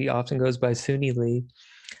Lee. She often goes by Suni Lee.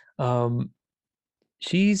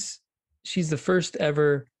 She's the first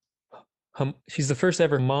ever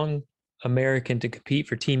Hmong American to compete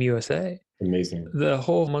for Team USA. Amazing. The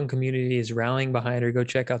whole Hmong community is rallying behind her. Go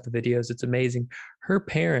check out the videos. It's amazing. Her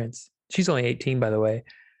parents, she's only 18, by the way.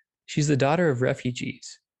 She's the daughter of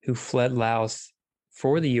refugees who fled Laos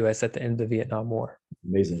for the U.S. at the end of the Vietnam War.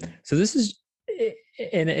 Amazing. So this is,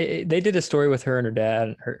 and they did a story with her and her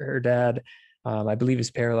dad. Her dad, I believe, is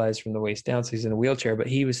paralyzed from the waist down, so he's in a wheelchair. But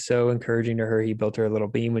he was so encouraging to her. He built her a little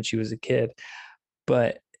beam when she was a kid.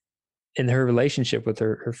 But in her relationship with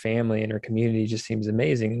her family and her community just seems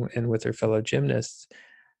amazing, and with her fellow gymnasts.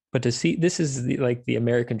 But to see, this is like the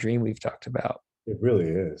American dream we've talked about. It really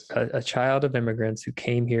is. A child of immigrants who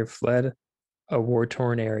came here, fled a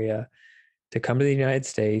war-torn area to come to the United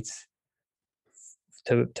States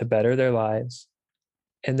to better their lives.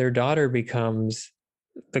 And their daughter becomes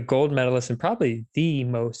the gold medalist and probably the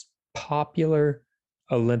most popular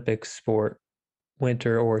Olympic sport,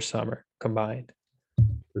 winter or summer combined.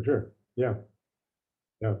 For sure. Yeah.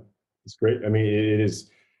 Yeah. It's great. I mean, it is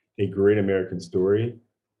a great American story.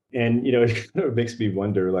 And, you know, it kind of makes me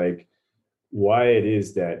wonder, like, why it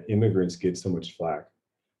is that immigrants get so much flack.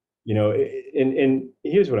 You know, and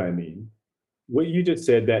here's what I mean. What you just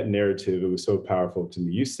said, that narrative, it was so powerful to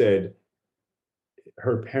me. You said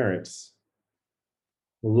her parents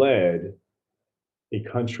led a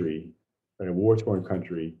country, a war-torn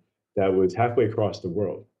country that was halfway across the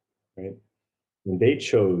world, right? And they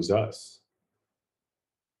chose us.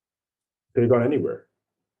 Could have gone anywhere.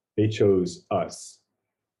 They chose us.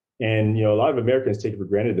 And, you know, a lot of Americans take for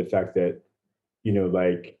granted the fact that, you know,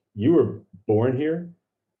 like, you were born here,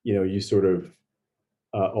 you know, you sort of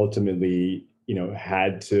ultimately, you know,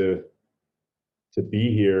 had to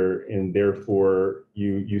be here, and therefore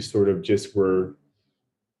you sort of just were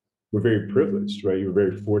very privileged, right? You were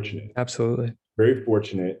very fortunate. Absolutely. Very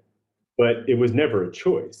fortunate, but it was never a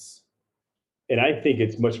choice. And I think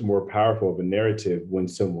it's much more powerful of a narrative when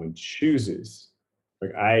someone chooses.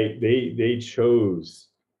 Like, they chose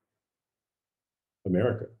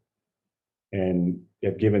America and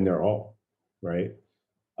have given their all, right?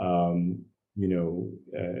 You know,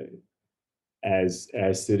 as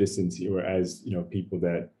citizens, or as, you know, people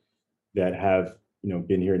that have, you know,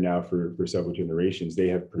 been here now for several generations, they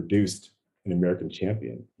have produced an American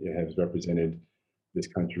champion. It has represented this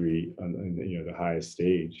country on the, you know, the highest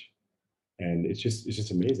stage, and it's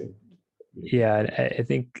just amazing. Yeah, I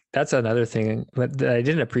think that's another thing that I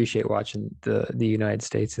didn't appreciate watching the United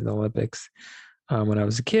States in the Olympics when I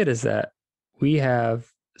was a kid, is that we have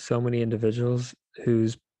so many individuals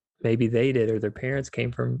whose maybe they did or their parents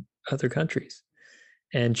came from other countries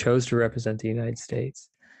and chose to represent the United States.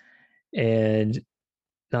 And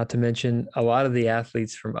not to mention a lot of the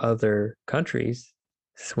athletes from other countries,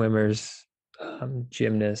 swimmers,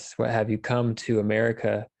 gymnasts, what have you, come to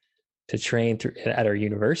America to train at our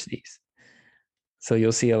universities. So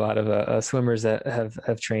you'll see a lot of swimmers that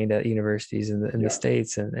have trained at universities in the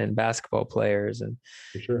States, and basketball players, and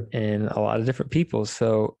For sure. and a lot of different people.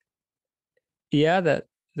 So yeah, that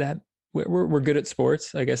we're good at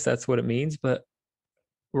sports. I guess that's what it means. But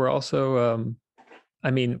we're also,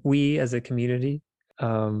 I mean, we as a community,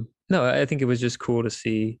 no, I think it was just cool to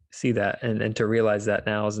see that, and to realize that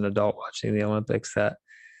now as an adult watching the Olympics, that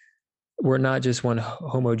we're not just one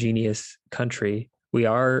homogeneous country. We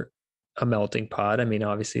are a melting pot. I mean,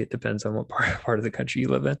 obviously it depends on what part of the country you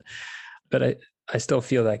live in, but I still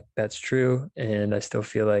feel like that's true. And I still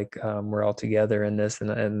feel like we're all together in this, and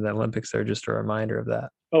the Olympics are just a reminder of that.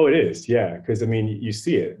 Oh, it is. Yeah. Because I mean, you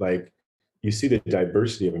see it, like, you see the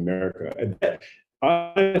diversity of America. And that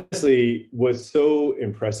honestly was so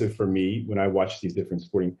impressive for me when I watched these different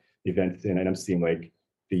sporting events, and I'm seeing, like,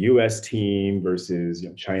 the US team versus, you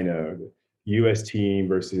know, China, the US team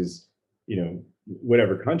versus, you know,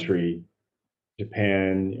 whatever country,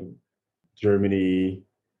 Japan, you know, Germany,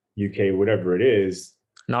 UK, whatever it is.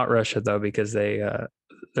 Not Russia though, because they're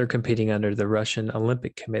competing under the Russian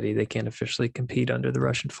Olympic Committee. They can't officially compete under the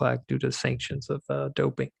Russian flag due to sanctions of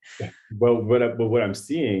doping. Well, but what I'm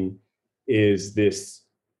seeing is this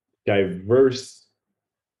diverse,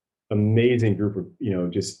 amazing group of, you know,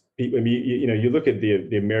 just people. I mean, you know, you look at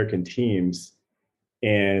the American teams,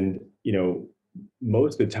 and, you know,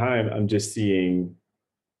 most of the time I'm just seeing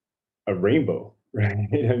a rainbow, right?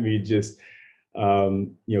 I mean, just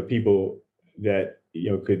you know, people that, you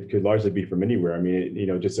know, could largely be from anywhere. I mean, you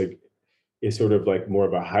know, just like, it's sort of like more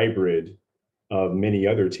of a hybrid of many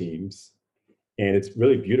other teams, and it's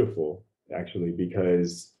really beautiful, actually,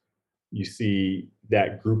 because you see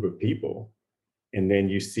that group of people, and then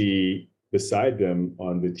you see beside them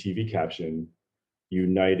on the TV caption,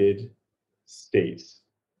 United States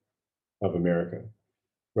of America,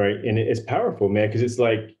 right? And it's powerful, man, because it's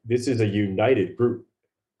like, this is a united group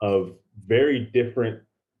of very different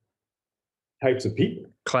types of people.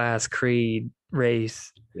 Class, creed,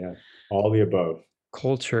 race, Yeah, all the above.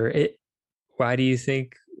 culture. Why do you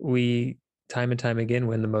think we time and time again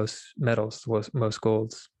win the most medals, most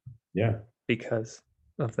golds Yeah. because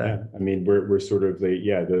of Yeah. that. I mean, we're sort of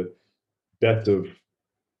the best of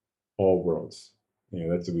all worlds.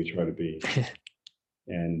 That's what we try to be.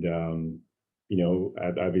 And,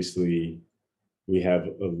 obviously we have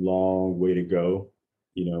a long way to go,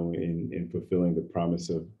 in fulfilling the promise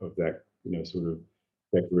of that, sort of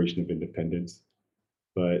Declaration of Independence.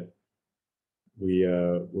 But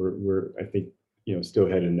we're I think, still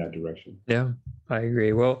headed in that direction. Yeah, I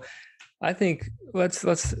agree. Well, I think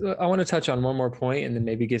I want to touch on one more point and then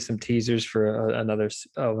maybe get some teasers for another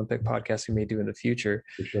Olympic podcast we may do in the future.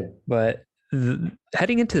 For sure. But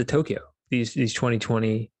heading into the Tokyo, these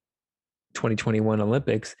 2020, 2021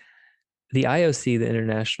 Olympics, the IOC, the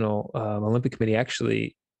International Olympic Committee,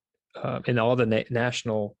 actually, in all the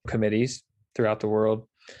national committees throughout the world,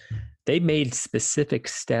 they made specific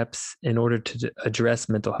steps in order to address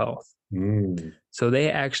mental health. So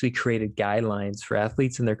they actually created guidelines for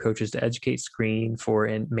athletes and their coaches to educate, screen for,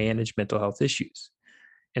 and manage mental health issues.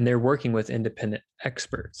 And they're working with independent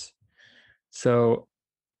experts. So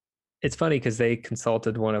it's funny because they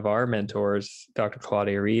consulted one of our mentors, Dr.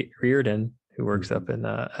 Claudia Reardon, who works up in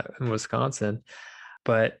Wisconsin.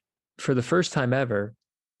 But for the first time ever,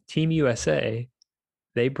 Team USA,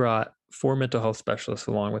 they brought 4 mental health specialists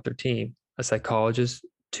along with their team, a psychologist,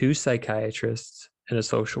 2 psychiatrists, and a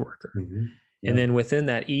social worker. Yeah. And then within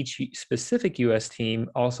that, each specific US team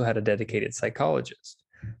also had a dedicated psychologist.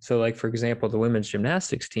 So like, for example, the women's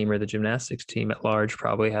gymnastics team or the gymnastics team at large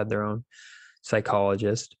probably had their own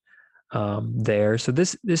psychologist there. So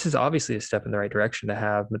this is obviously a step in the right direction to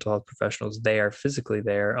have mental health professionals there, physically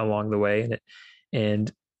there along the way.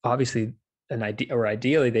 And obviously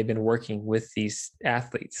ideally they've been working with these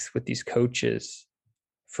athletes, with these coaches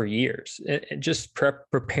for years, and just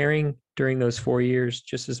preparing during those 4 years,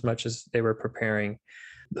 just as much as they were preparing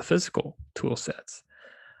the physical tool sets.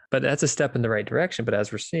 But that's a step in the right direction. But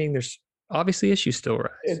as we're seeing, there's obviously issues still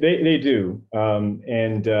rise. They do.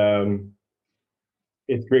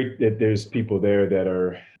 It's great that there's people there that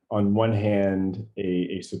are, on one hand,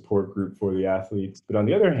 a support group for the athletes, but on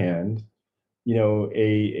the other hand,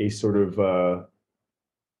 a sort of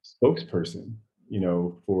spokesperson,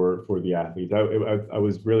 for the athletes. I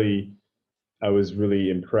was really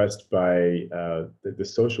impressed by the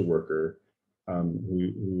social worker,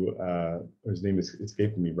 who his name is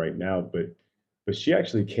escaping me right now, but she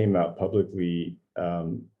actually came out publicly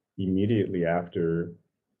immediately after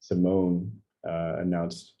Simone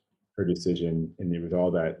announced her decision, and there was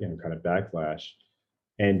all that kind of backlash,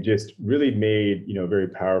 and just really made a very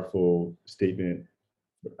powerful statement,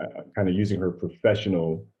 kind of using her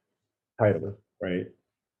professional title, right?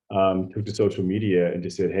 Took to social media and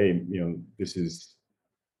just said, hey, this is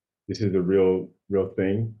the real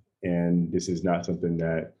thing, and this is not something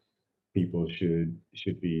that people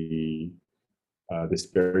should be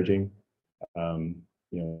disparaging.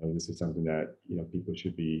 This is something that people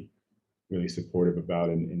should be really supportive about,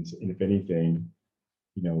 and if anything,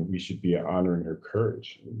 we should be honoring her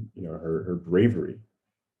courage, her bravery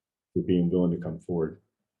for being willing to come forward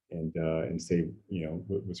and say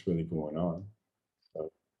what's really going on. So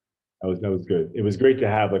that was good. It was great to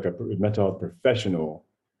have like a mental health professional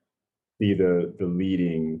be the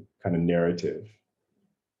leading kind of narrative,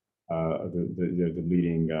 the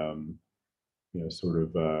leading sort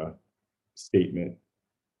of statement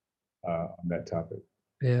on that topic.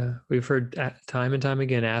 Yeah, we've heard time and time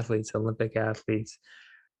again, athletes, Olympic athletes,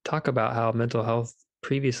 talk about how mental health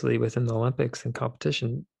previously within the Olympics and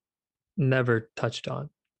competition never touched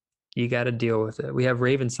on. You got to deal with it. We have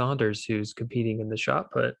Raven Saunders, who's competing in the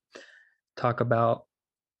shot put, talk about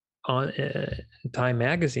on Time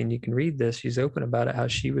Magazine. You can read this. She's open about it, how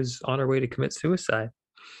she was on her way to commit suicide,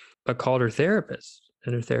 but called her therapist,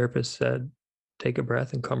 and her therapist said, "Take a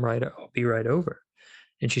breath and I'll be right over."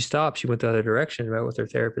 And she stopped. She went the other direction and met with her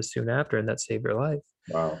therapist soon after, and that saved her life.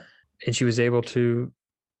 Wow. And she was able to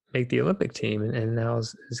make the Olympic team and now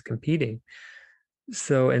is competing.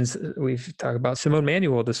 So, and we've talked about Simone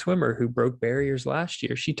Manuel, the swimmer who broke barriers last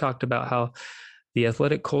year. She talked about how the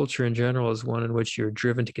athletic culture in general is one in which you're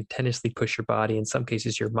driven to continuously push your body, in some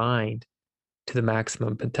cases your mind, to the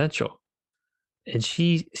maximum potential. And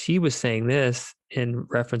she was saying this in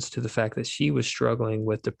reference to the fact that she was struggling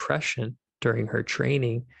with depression during her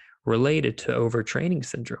training related to overtraining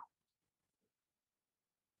syndrome.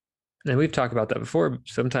 And we've talked about that before.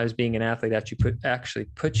 Sometimes being an athlete actually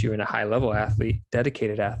puts you in a high level athlete,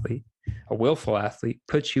 dedicated athlete, a willful athlete,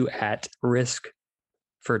 puts you at risk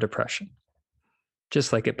for depression,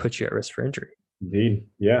 just like it puts you at risk for injury. Indeed.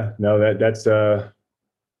 Yeah. No, that's that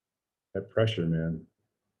pressure, man.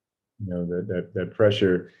 That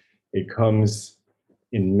pressure. It comes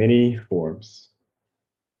in many forms.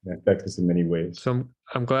 It affects us in many ways. So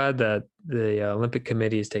I'm glad that the Olympic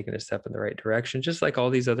Committee is taking a step in the right direction, just like all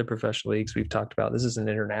these other professional leagues we've talked about. This is an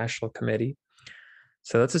international committee,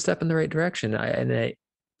 so that's a step in the right direction.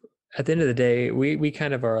 At the end of the day, we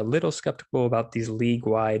kind of are a little skeptical about these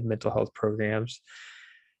league-wide mental health programs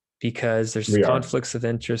because there's We are. conflicts of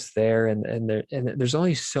interest there, and there's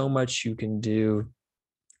only so much you can do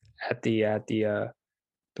at the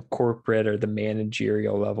corporate or the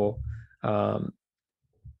managerial level.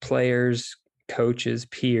 Players, coaches,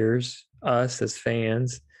 peers, us as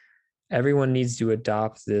fans, everyone needs to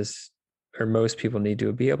adopt this, or most people need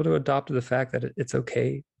to be able to adopt the fact that it's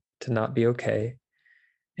okay to not be okay,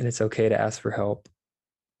 and it's okay to ask for help,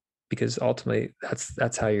 because ultimately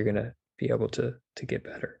that's how you're gonna be able to get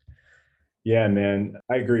better. Yeah, man,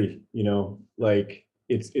 I agree. You know, like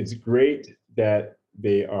it's great that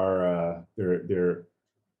they're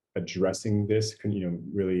addressing this,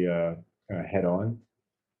 really head on,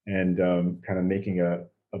 and kind of making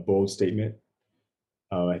a bold statement.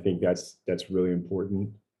 I think that's really important.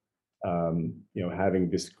 Having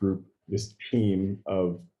this group, this team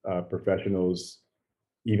of professionals,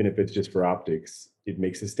 even if it's just for optics, it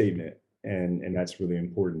makes a statement, and that's really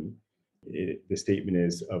important. The statement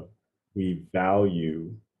is of we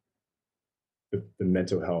value the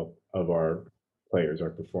mental health of our players, our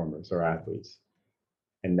performers, our athletes,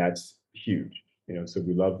 and that's huge. So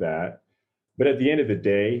we love that. But at the end of the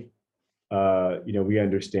day, we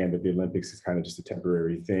understand that the Olympics is kind of just a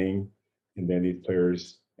temporary thing, and then these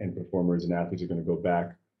players and performers and athletes are going to go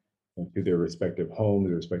back to their respective homes,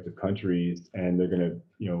 their respective countries, and they're going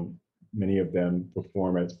to, many of them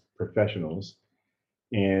perform as professionals,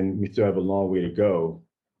 and we still have a long way to go,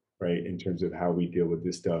 right, in terms of how we deal with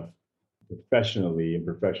this stuff professionally in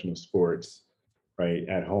professional sports, right,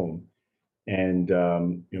 at home. And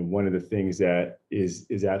one of the things that is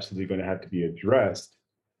absolutely going to have to be addressed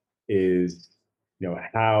is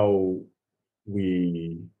how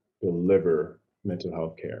we deliver mental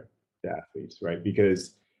health care to athletes, right?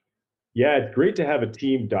 Because yeah, it's great to have a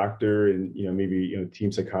team doctor and maybe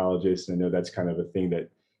team psychologist. I know that's kind of a thing that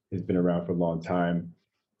has been around for a long time.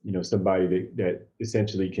 Somebody that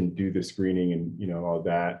essentially can do the screening and all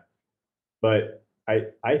that. But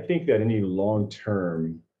I think that any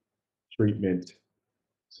long-term treatment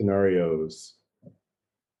scenarios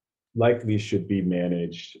likely should be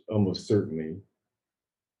managed, almost certainly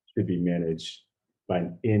should be managed by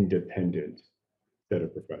an independent set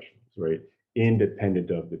of professionals, right?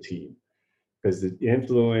 Independent of the team. Because the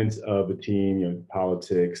influence of the team,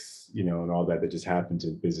 politics, and all that just happens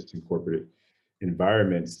in business and corporate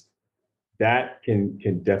environments, that can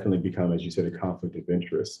definitely become, as you said, a conflict of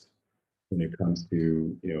interest when it comes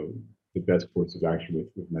to, the best course of action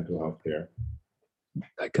with mental health care.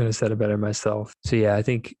 I couldn't have said it better myself. So yeah, I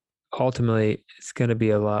think ultimately it's going to be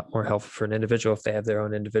a lot more helpful for an individual if they have their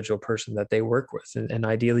own individual person that they work with. And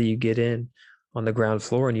ideally you get in on the ground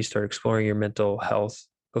floor and you start exploring your mental health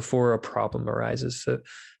before a problem arises. So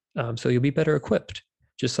you'll be better equipped.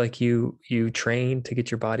 Just like you train to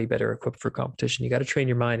get your body better equipped for competition, you got to train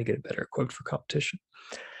your mind to get it better equipped for competition.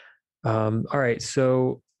 All right.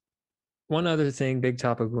 So one other thing, big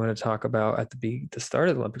topic we want to talk about at the start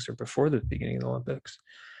of the Olympics or before the beginning of the Olympics.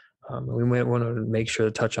 We might want to make sure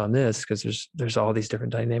to touch on this because there's all these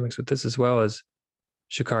different dynamics with this, as well as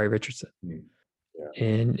Sha'Carri Richardson. Yeah.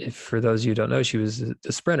 And if for those of you who don't know, she was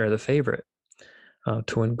the sprinter, the favorite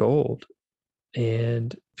to win gold,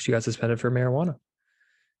 and she got suspended for marijuana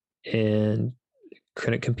and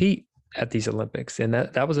couldn't compete at these Olympics. And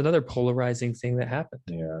that was another polarizing thing that happened.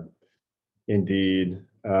 Yeah, indeed.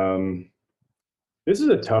 This is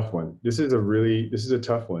a tough one. This is a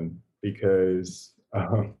tough one because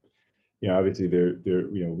obviously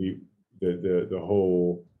the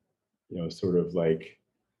whole sort of like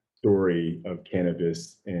story of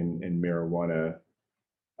cannabis and marijuana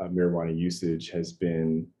usage has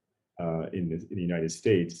been in the United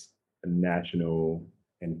States a national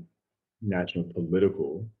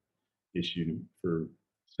political issue for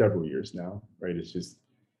several years now, right? It's just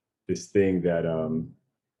this thing that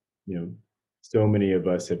so many of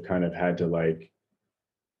us have kind of had to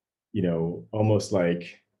almost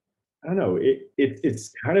like, I don't know,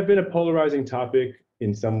 it's kind of been a polarizing topic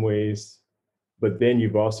in some ways, but then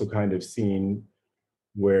you've also kind of seen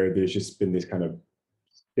where there's just been this kind of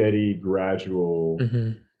steady, gradual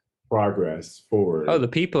progress forward. Oh, the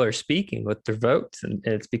people are speaking with their votes, and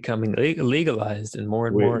it's becoming legalized and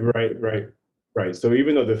more. Right. So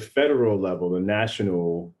even though the federal level, the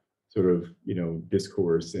national sort of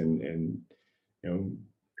discourse and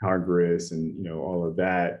Congress and all of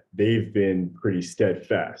that, they've been pretty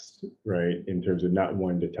steadfast, right, in terms of not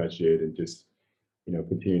wanting to touch it and just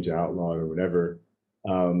continue to outlaw it or whatever.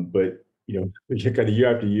 But kind of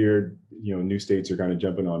year after year, new states are kind of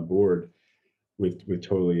jumping on board with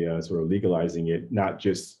totally sort of legalizing it, not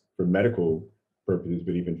just for medical purposes,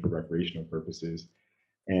 but even for recreational purposes.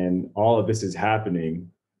 And all of this is happening,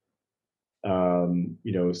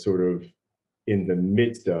 sort of in the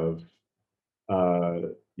midst of,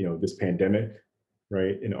 this pandemic,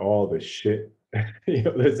 right? And all the shit,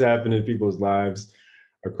 that's happened in people's lives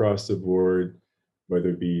across the board, whether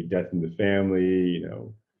it be death in the family,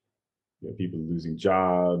 people losing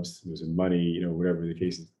jobs, losing money, whatever the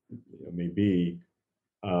case may be.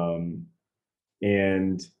 And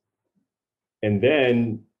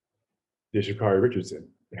then there's Sha'Carri Richardson,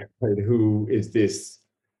 right, who is this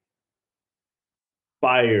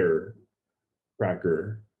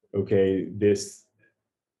firecracker, okay? This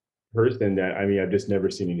person that, I mean, I've just never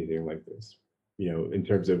seen anything like this, in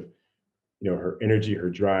terms of, her energy, her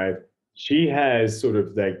drive. She has sort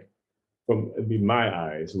of like, from my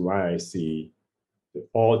eyes, why I see the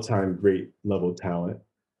all-time great level talent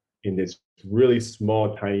in this really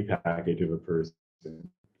small, tiny package of a person.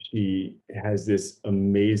 She has this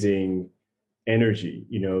amazing energy,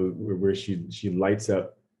 where she lights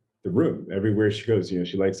up the room everywhere she goes.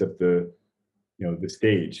 She lights up the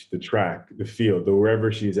stage, the track, the field, the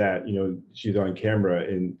wherever she's at. She's on camera,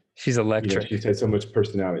 and She's electric. she's had so much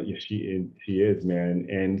personality. She is, man,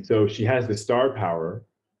 and so she has the star power,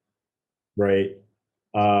 right,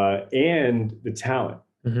 and the talent,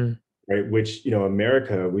 Mm-hmm. right? Which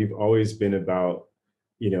America, we've always been about,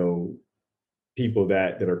 people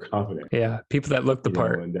that are confident, Yeah, people that look the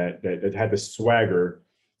part. and that had the swagger.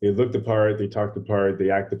 They look the part, they talk the part, they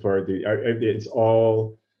act the part. It's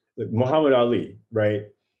all like Muhammad Ali, right?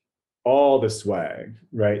 All the swag,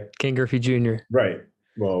 right? King Griffey Jr. Right.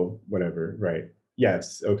 Well, whatever. Right.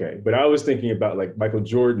 Yes. Okay. But I was thinking about like Michael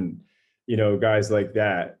Jordan, guys like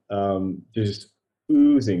that, just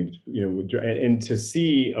oozing, and to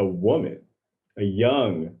see a woman, a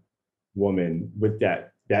young woman with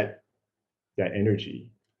that energy,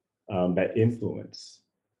 that influence,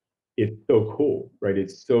 it's so cool, right?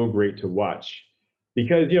 It's so great to watch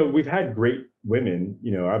because we've had great women,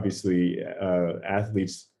 obviously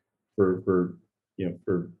athletes for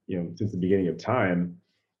since the beginning of time,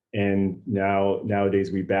 and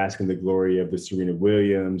nowadays we bask in the glory of the Serena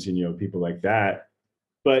Williams and people like that.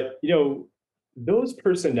 But those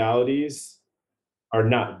personalities are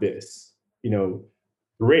not this.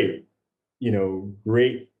 Great,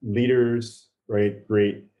 great leaders, right?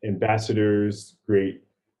 Great ambassadors, great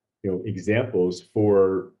examples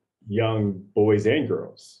for young boys and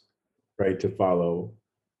girls, right, to follow,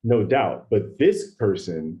 no doubt. But this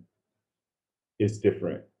person is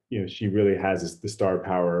different. She really has the star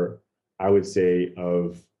power, I would say,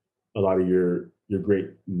 of a lot of your great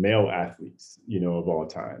male athletes, of all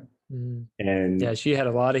time. Mm. And Yeah, she had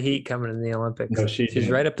a lot of heat coming in the Olympics. No, She's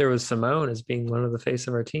right up there with Simone as being one of the face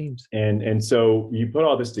of our teams. And so you put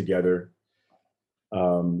all this together,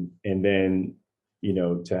 and then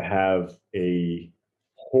to have a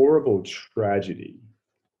horrible tragedy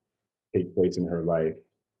take place in her life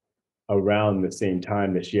around the same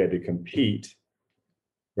time that she had to compete,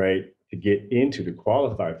 right, to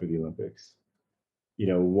qualify for the Olympics.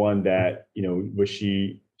 One that which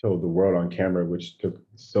she told the world on camera, which took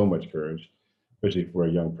so much courage, especially for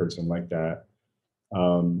a young person like that.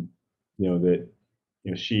 That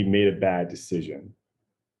she made a bad decision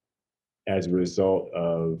as a result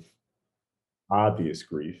of obvious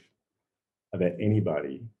grief that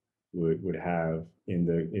anybody would have in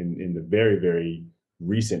the very, very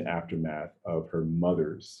recent aftermath of her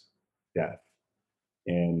mother's death.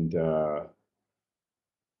 And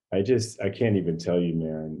I can't even tell you,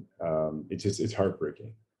 man. It's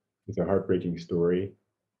heartbreaking. It's a heartbreaking story.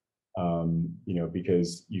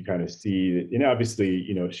 Because you kind of see that, and obviously,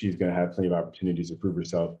 she's going to have plenty of opportunities to prove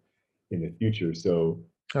herself in the future. So,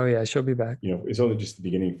 oh yeah, she'll be back. It's only just the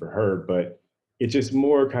beginning for her, but it's just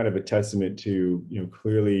more kind of a testament to,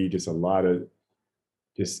 clearly just a lot of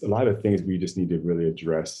things we just need to really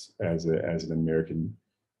address as an American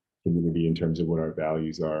community in terms of what our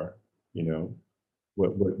values are.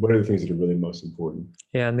 What are the things that are really most important?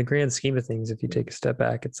 Yeah, in the grand scheme of things, if you take a step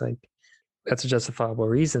back, it's like that's a justifiable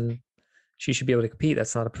reason she should be able to compete.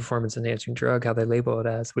 That's not a performance enhancing drug, how they label it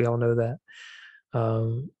as. We all know that.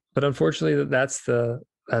 But unfortunately, that's the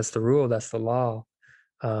rule, that's the law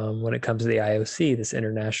when it comes to the IOC, this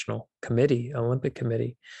international committee, Olympic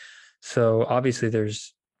committee. So obviously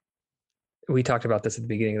there's we talked about this at the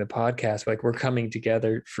beginning of the podcast, like we're coming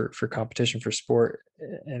together for competition for sport,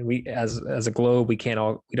 and we as a globe, we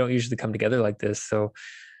don't usually come together like this. So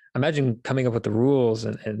imagine coming up with the rules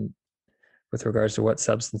and with regards to what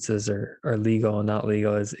substances are legal and not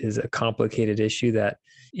legal is a complicated issue that,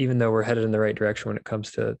 even though we're headed in the right direction when it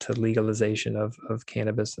comes to legalization of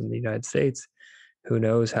cannabis in the United States, who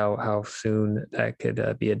knows how soon that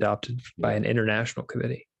could be adopted by an international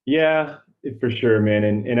committee. Yeah, for sure, man.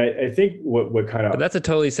 And I think what kind But of, that's a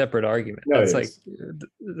totally separate argument. no, it That's like is.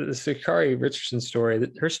 the Sakari Richardson story.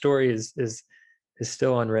 Her story is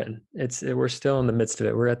still unwritten. We're still in the midst of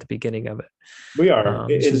it. We're at the beginning of it. We are.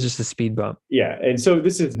 This is just a speed bump. Yeah. And so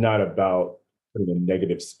this is not about putting a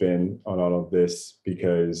negative spin on all of this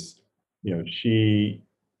because, she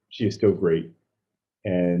is still great.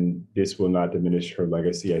 And this will not diminish her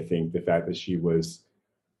legacy. I think the fact that she was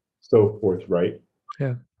so forthright.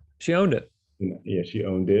 Yeah. She owned it. Yeah, she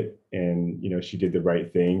owned it, and she did the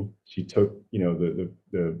right thing. She took the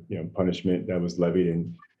punishment that was levied,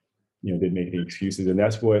 and didn't make any excuses. And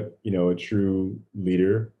that's what a true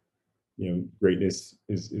leader, greatness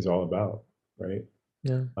is all about, right?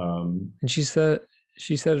 Yeah. And she said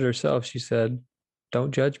it herself. She said,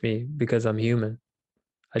 "Don't judge me because I'm human.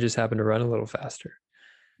 I just happen to run a little faster."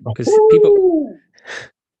 Because people.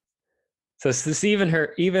 So this even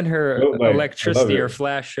her electricity or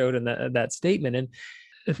flash showed in that statement,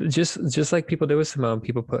 and just like people did with Simone,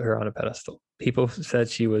 people put her on a pedestal. People said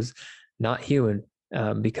she was not human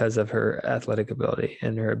because of her athletic ability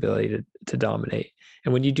and her ability to dominate.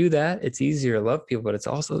 And when you do that, it's easier to love people, but it's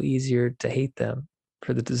also easier to hate them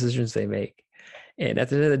for the decisions they make. And at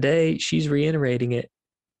the end of the day, she's reiterating it.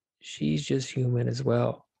 She's just human as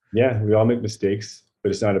well. Yeah, we all make mistakes, but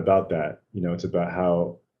it's not about that. It's about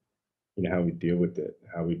how we deal with it,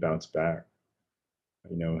 how we bounce back,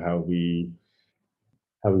 how we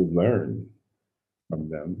learn from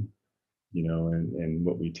them, and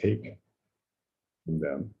what we take from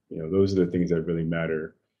them. Those are the things that really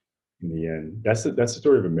matter in the end. That's the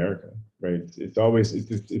story of America, right? It's always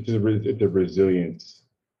it's a resilience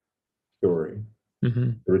story,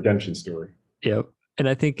 the redemption story. Yep. And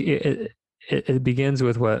I think it begins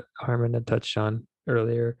with what Harmon had touched on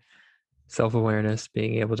earlier: self-awareness,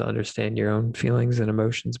 being able to understand your own feelings and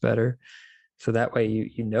emotions better. So that way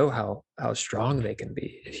you know how strong they can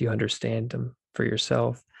be if you understand them for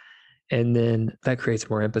yourself. And then that creates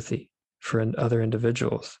more empathy for other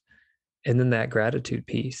individuals. And then that gratitude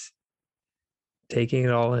piece, taking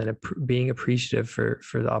it all in and being appreciative for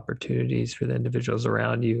the opportunities, for the individuals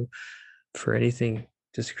around you, for anything,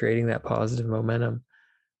 just creating that positive momentum.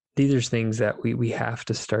 These are things that we have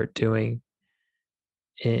to start doing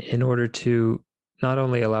in order to not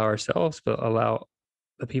only allow ourselves, but allow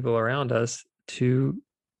the people around us to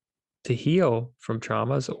heal from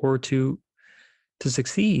traumas, or to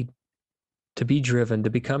succeed, to be driven, to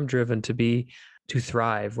become driven, to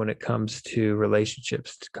thrive when it comes to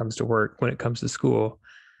relationships, it comes to work, when it comes to school.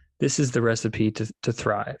 This is the recipe to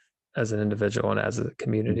thrive as an individual and as a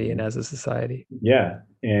community and as a society. Yeah.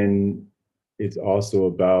 And it's also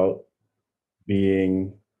about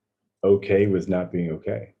being okay with not being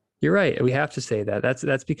okay. You're right. We have to say that.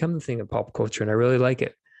 That's become the thing of pop culture, and I really like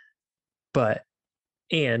it.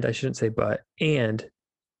 And I shouldn't say but, and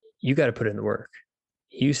you got to put in the work.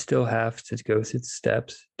 You still have to go through the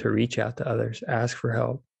steps to reach out to others, ask for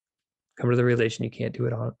help, come to the realization you can't do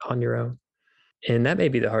it on your own. And that may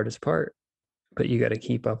be the hardest part, but you got to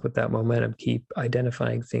keep up with that momentum, keep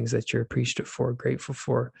identifying things that you're appreciative for, grateful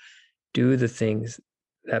for, do the things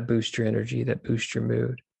that boost your energy, that boost your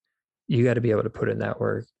mood. You got to be able to put in that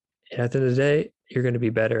work. And at the end of the day, you're going to be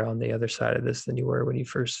better on the other side of this than you were when you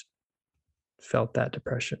first felt that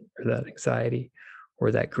depression or that anxiety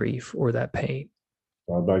or that grief or that pain.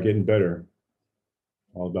 All about getting better.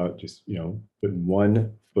 All about just, putting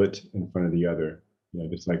one foot in front of the other,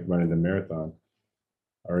 just like running the marathon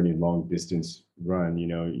or any long distance run.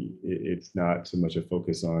 It's not so much a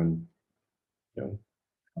focus on, how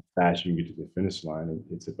fast you can get to the finish line.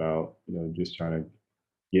 It's about, just trying to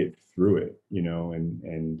get through it,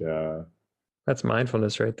 and that's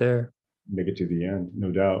mindfulness right there. Make it to the end,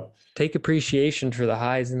 no doubt. Take appreciation for the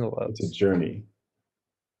highs and the lows. It's a journey.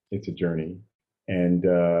 And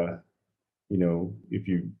if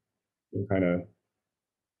you kind of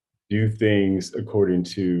do things according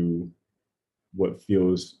to what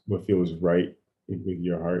feels right with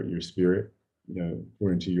your heart, your spirit,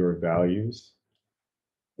 according to your values,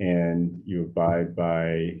 and you abide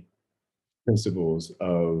by principles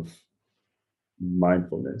of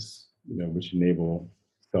mindfulness, which enable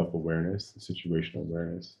self-awareness, situational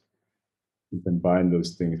awareness. You combine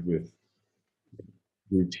those things with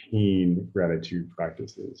routine gratitude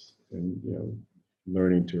practices, and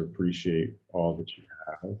learning to appreciate all that you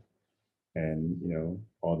have, and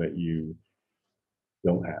all that you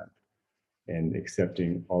don't have, and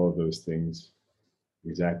accepting all of those things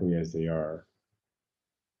exactly as they are.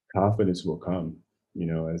 Confidence will come,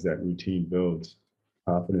 as that routine builds.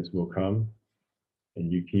 Confidence will come,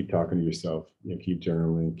 and you keep talking to yourself, keep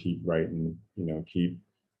journaling, keep writing, keep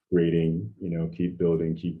grading, keep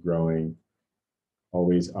building, keep growing.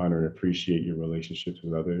 Always honor and appreciate your relationships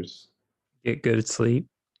with others, Get good at sleep.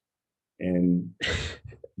 and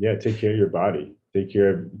yeah, take care of your body, take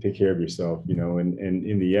care of yourself, and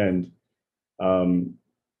in the end, um,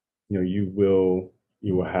 you will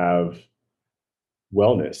have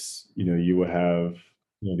wellness. You will have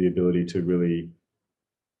the ability to really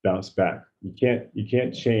bounce back. You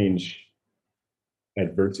can't change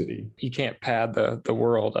adversity. You can't pad the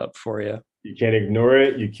world up for you. You can't ignore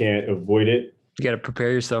it. You can't avoid it. You got to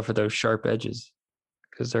prepare yourself for those sharp edges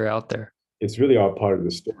because they're out there. It's really all part of the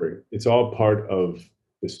story. It's all part of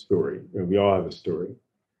the story. And we all have a story.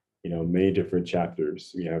 Many different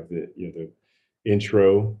chapters. We have the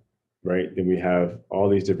intro, right? Then we have all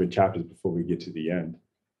these different chapters before we get to the end.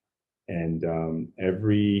 And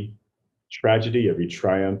every tragedy, every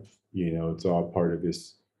triumph, it's all part of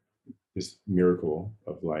this miracle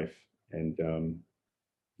of life. And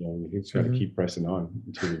we just got to keep pressing on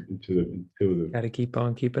until the got to keep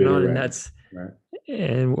on keeping on, and that's right.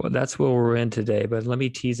 And that's where we're in today. But let me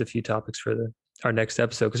tease a few topics for our next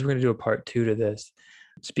episode, because we're going to do a part 2 to this.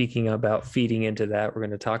 Speaking about feeding into that, we're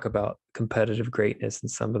going to talk about competitive greatness and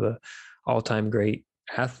some of the all-time great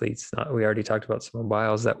athletes. We already talked about Simone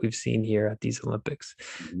Biles that we've seen here at these Olympics.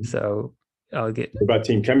 Mm-hmm. So I'll get what about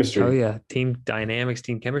team chemistry. Oh yeah, team dynamics,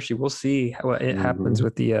 team chemistry. We'll see what happens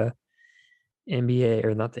with the NBA,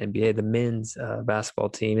 or not the NBA, the men's basketball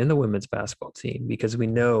team and the women's basketball team, because we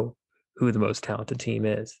know who the most talented team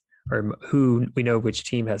is, or we know which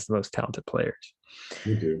team has the most talented players.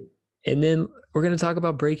 We do. And then we're going to talk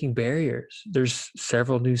about breaking barriers. There's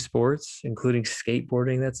several new sports, including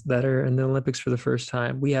skateboarding, that are in the Olympics for the first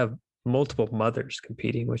time. We have multiple mothers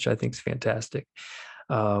competing, which I think is fantastic.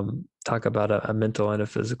 Talk about a mental and a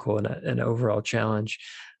physical and an overall challenge.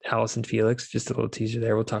 Allyson Felix, just a little teaser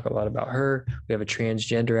there. We'll talk a lot about her. We have a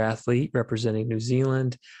transgender athlete representing New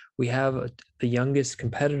Zealand. We have the youngest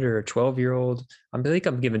competitor, a 12-year-old. I think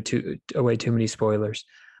I'm giving away too many spoilers,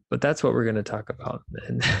 but that's what we're going to talk about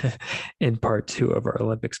in part 2 of our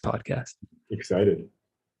Olympics podcast. Excited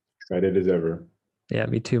as ever. Yeah,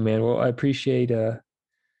 me too, man. Well, I appreciate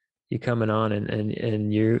you coming on,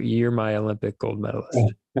 and you're my Olympic gold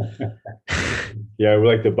medalist. Yeah, we're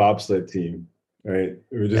like the bobsled team, right?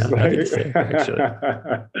 We're just actually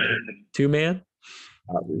 2-man.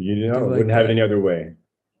 Wouldn't have it any other way.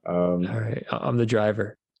 All right, I'm the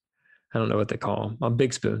driver. I don't know what they call him. I'm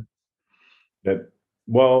Big Spoon. I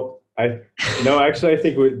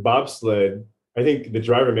think with bobsled, I think the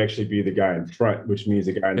driver may actually be the guy in front, which means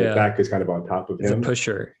the guy in the back is kind of on top of him. He's a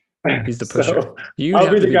pusher. He's the pusher. So I'll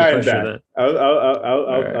be the guy in back.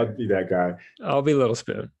 I'll be that guy. I'll be Little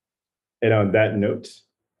Spoon. And on that note,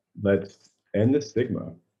 let's end the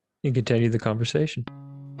stigma. You continue the conversation.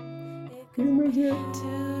 Do you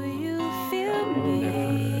feel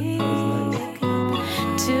me?